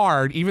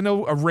hard, even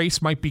though a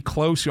race might be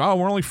close. We're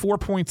only 4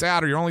 points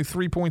out, or you're only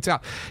 3 points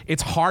out.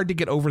 It's hard to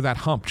get over that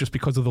hump just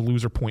because of the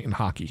loser point in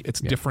hockey. It's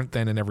different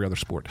than in every other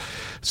sport.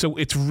 So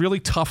it's really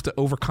tough to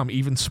overcome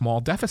even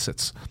small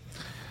deficits.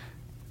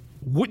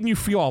 Wouldn't you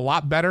feel a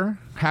lot better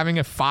having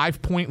a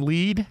 5-point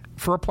lead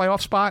for a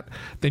playoff spot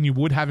than you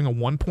would having a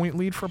 1-point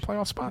lead for a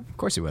playoff spot? Of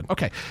course you would.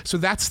 Okay, so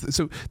this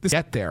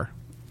get there.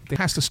 They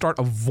has to start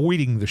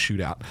avoiding the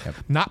shootout,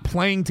 not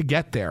playing to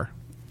get there.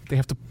 They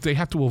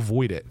have to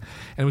avoid it.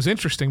 And it was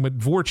interesting, but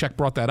Voracek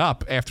brought that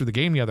up after the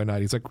game the other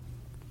night. He's like,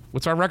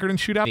 What's our record in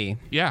shootout? B.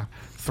 Yeah,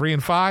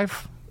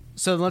 3-5.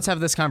 So let's have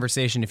this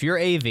conversation. If you're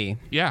AV,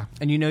 Yeah.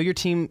 and you know your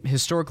team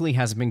historically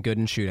hasn't been good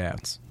in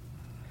shootouts,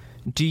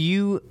 do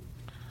you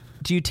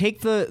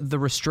take the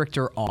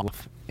restrictor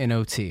off in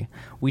OT?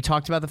 We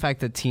talked about the fact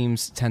that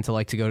teams tend to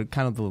like to go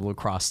kind of the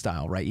lacrosse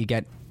style, right? You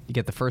get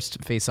the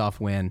first face-off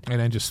win, And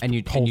then just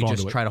you hold on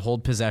just to it. try to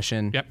hold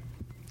possession. Yep.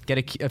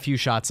 Get a few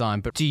shots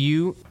on. But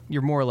you're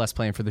more or less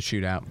playing for the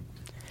shootout.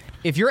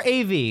 If you're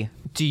AV,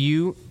 do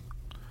you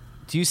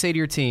say to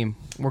your team,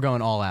 we're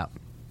going all out?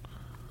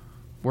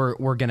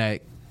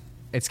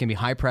 It's gonna be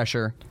high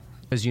pressure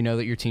because you know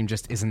that your team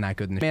just isn't that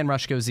good in the man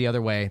rush goes the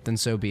other way, then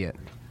so be it.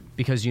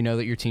 Because you know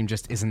that your team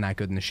just isn't that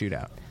good in the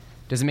shootout.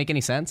 Does it make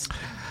any sense?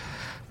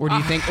 Or do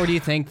you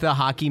think the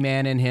hockey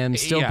man in him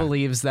still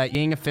believes that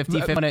being a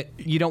 50-50,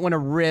 you don't want to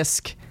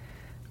risk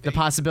the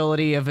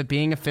possibility of it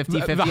being a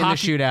 50-50 in the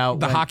shootout?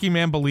 The hockey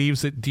man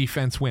believes that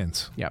defense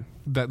wins. Yeah.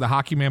 The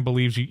hockey man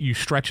believes you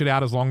stretch it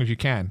out as long as you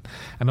can,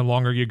 and the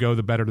longer you go,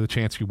 the better the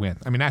chance you win.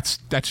 I mean, that's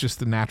just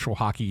the natural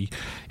hockey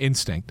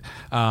instinct.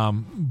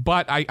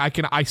 But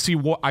I see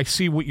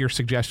what your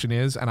suggestion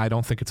is, and I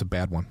don't think it's a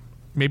bad one.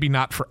 Maybe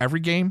not for every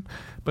game,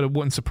 but it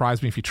wouldn't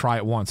surprise me if you try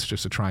it once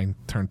just to try and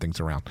turn things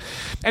around.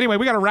 Anyway,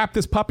 we got to wrap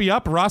this puppy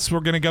up. Russ, we're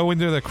going to go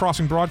into the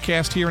Crossing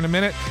broadcast here in a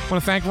minute. I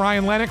want to thank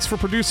Ryan Lennox for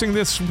producing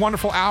this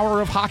wonderful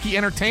hour of hockey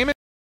entertainment.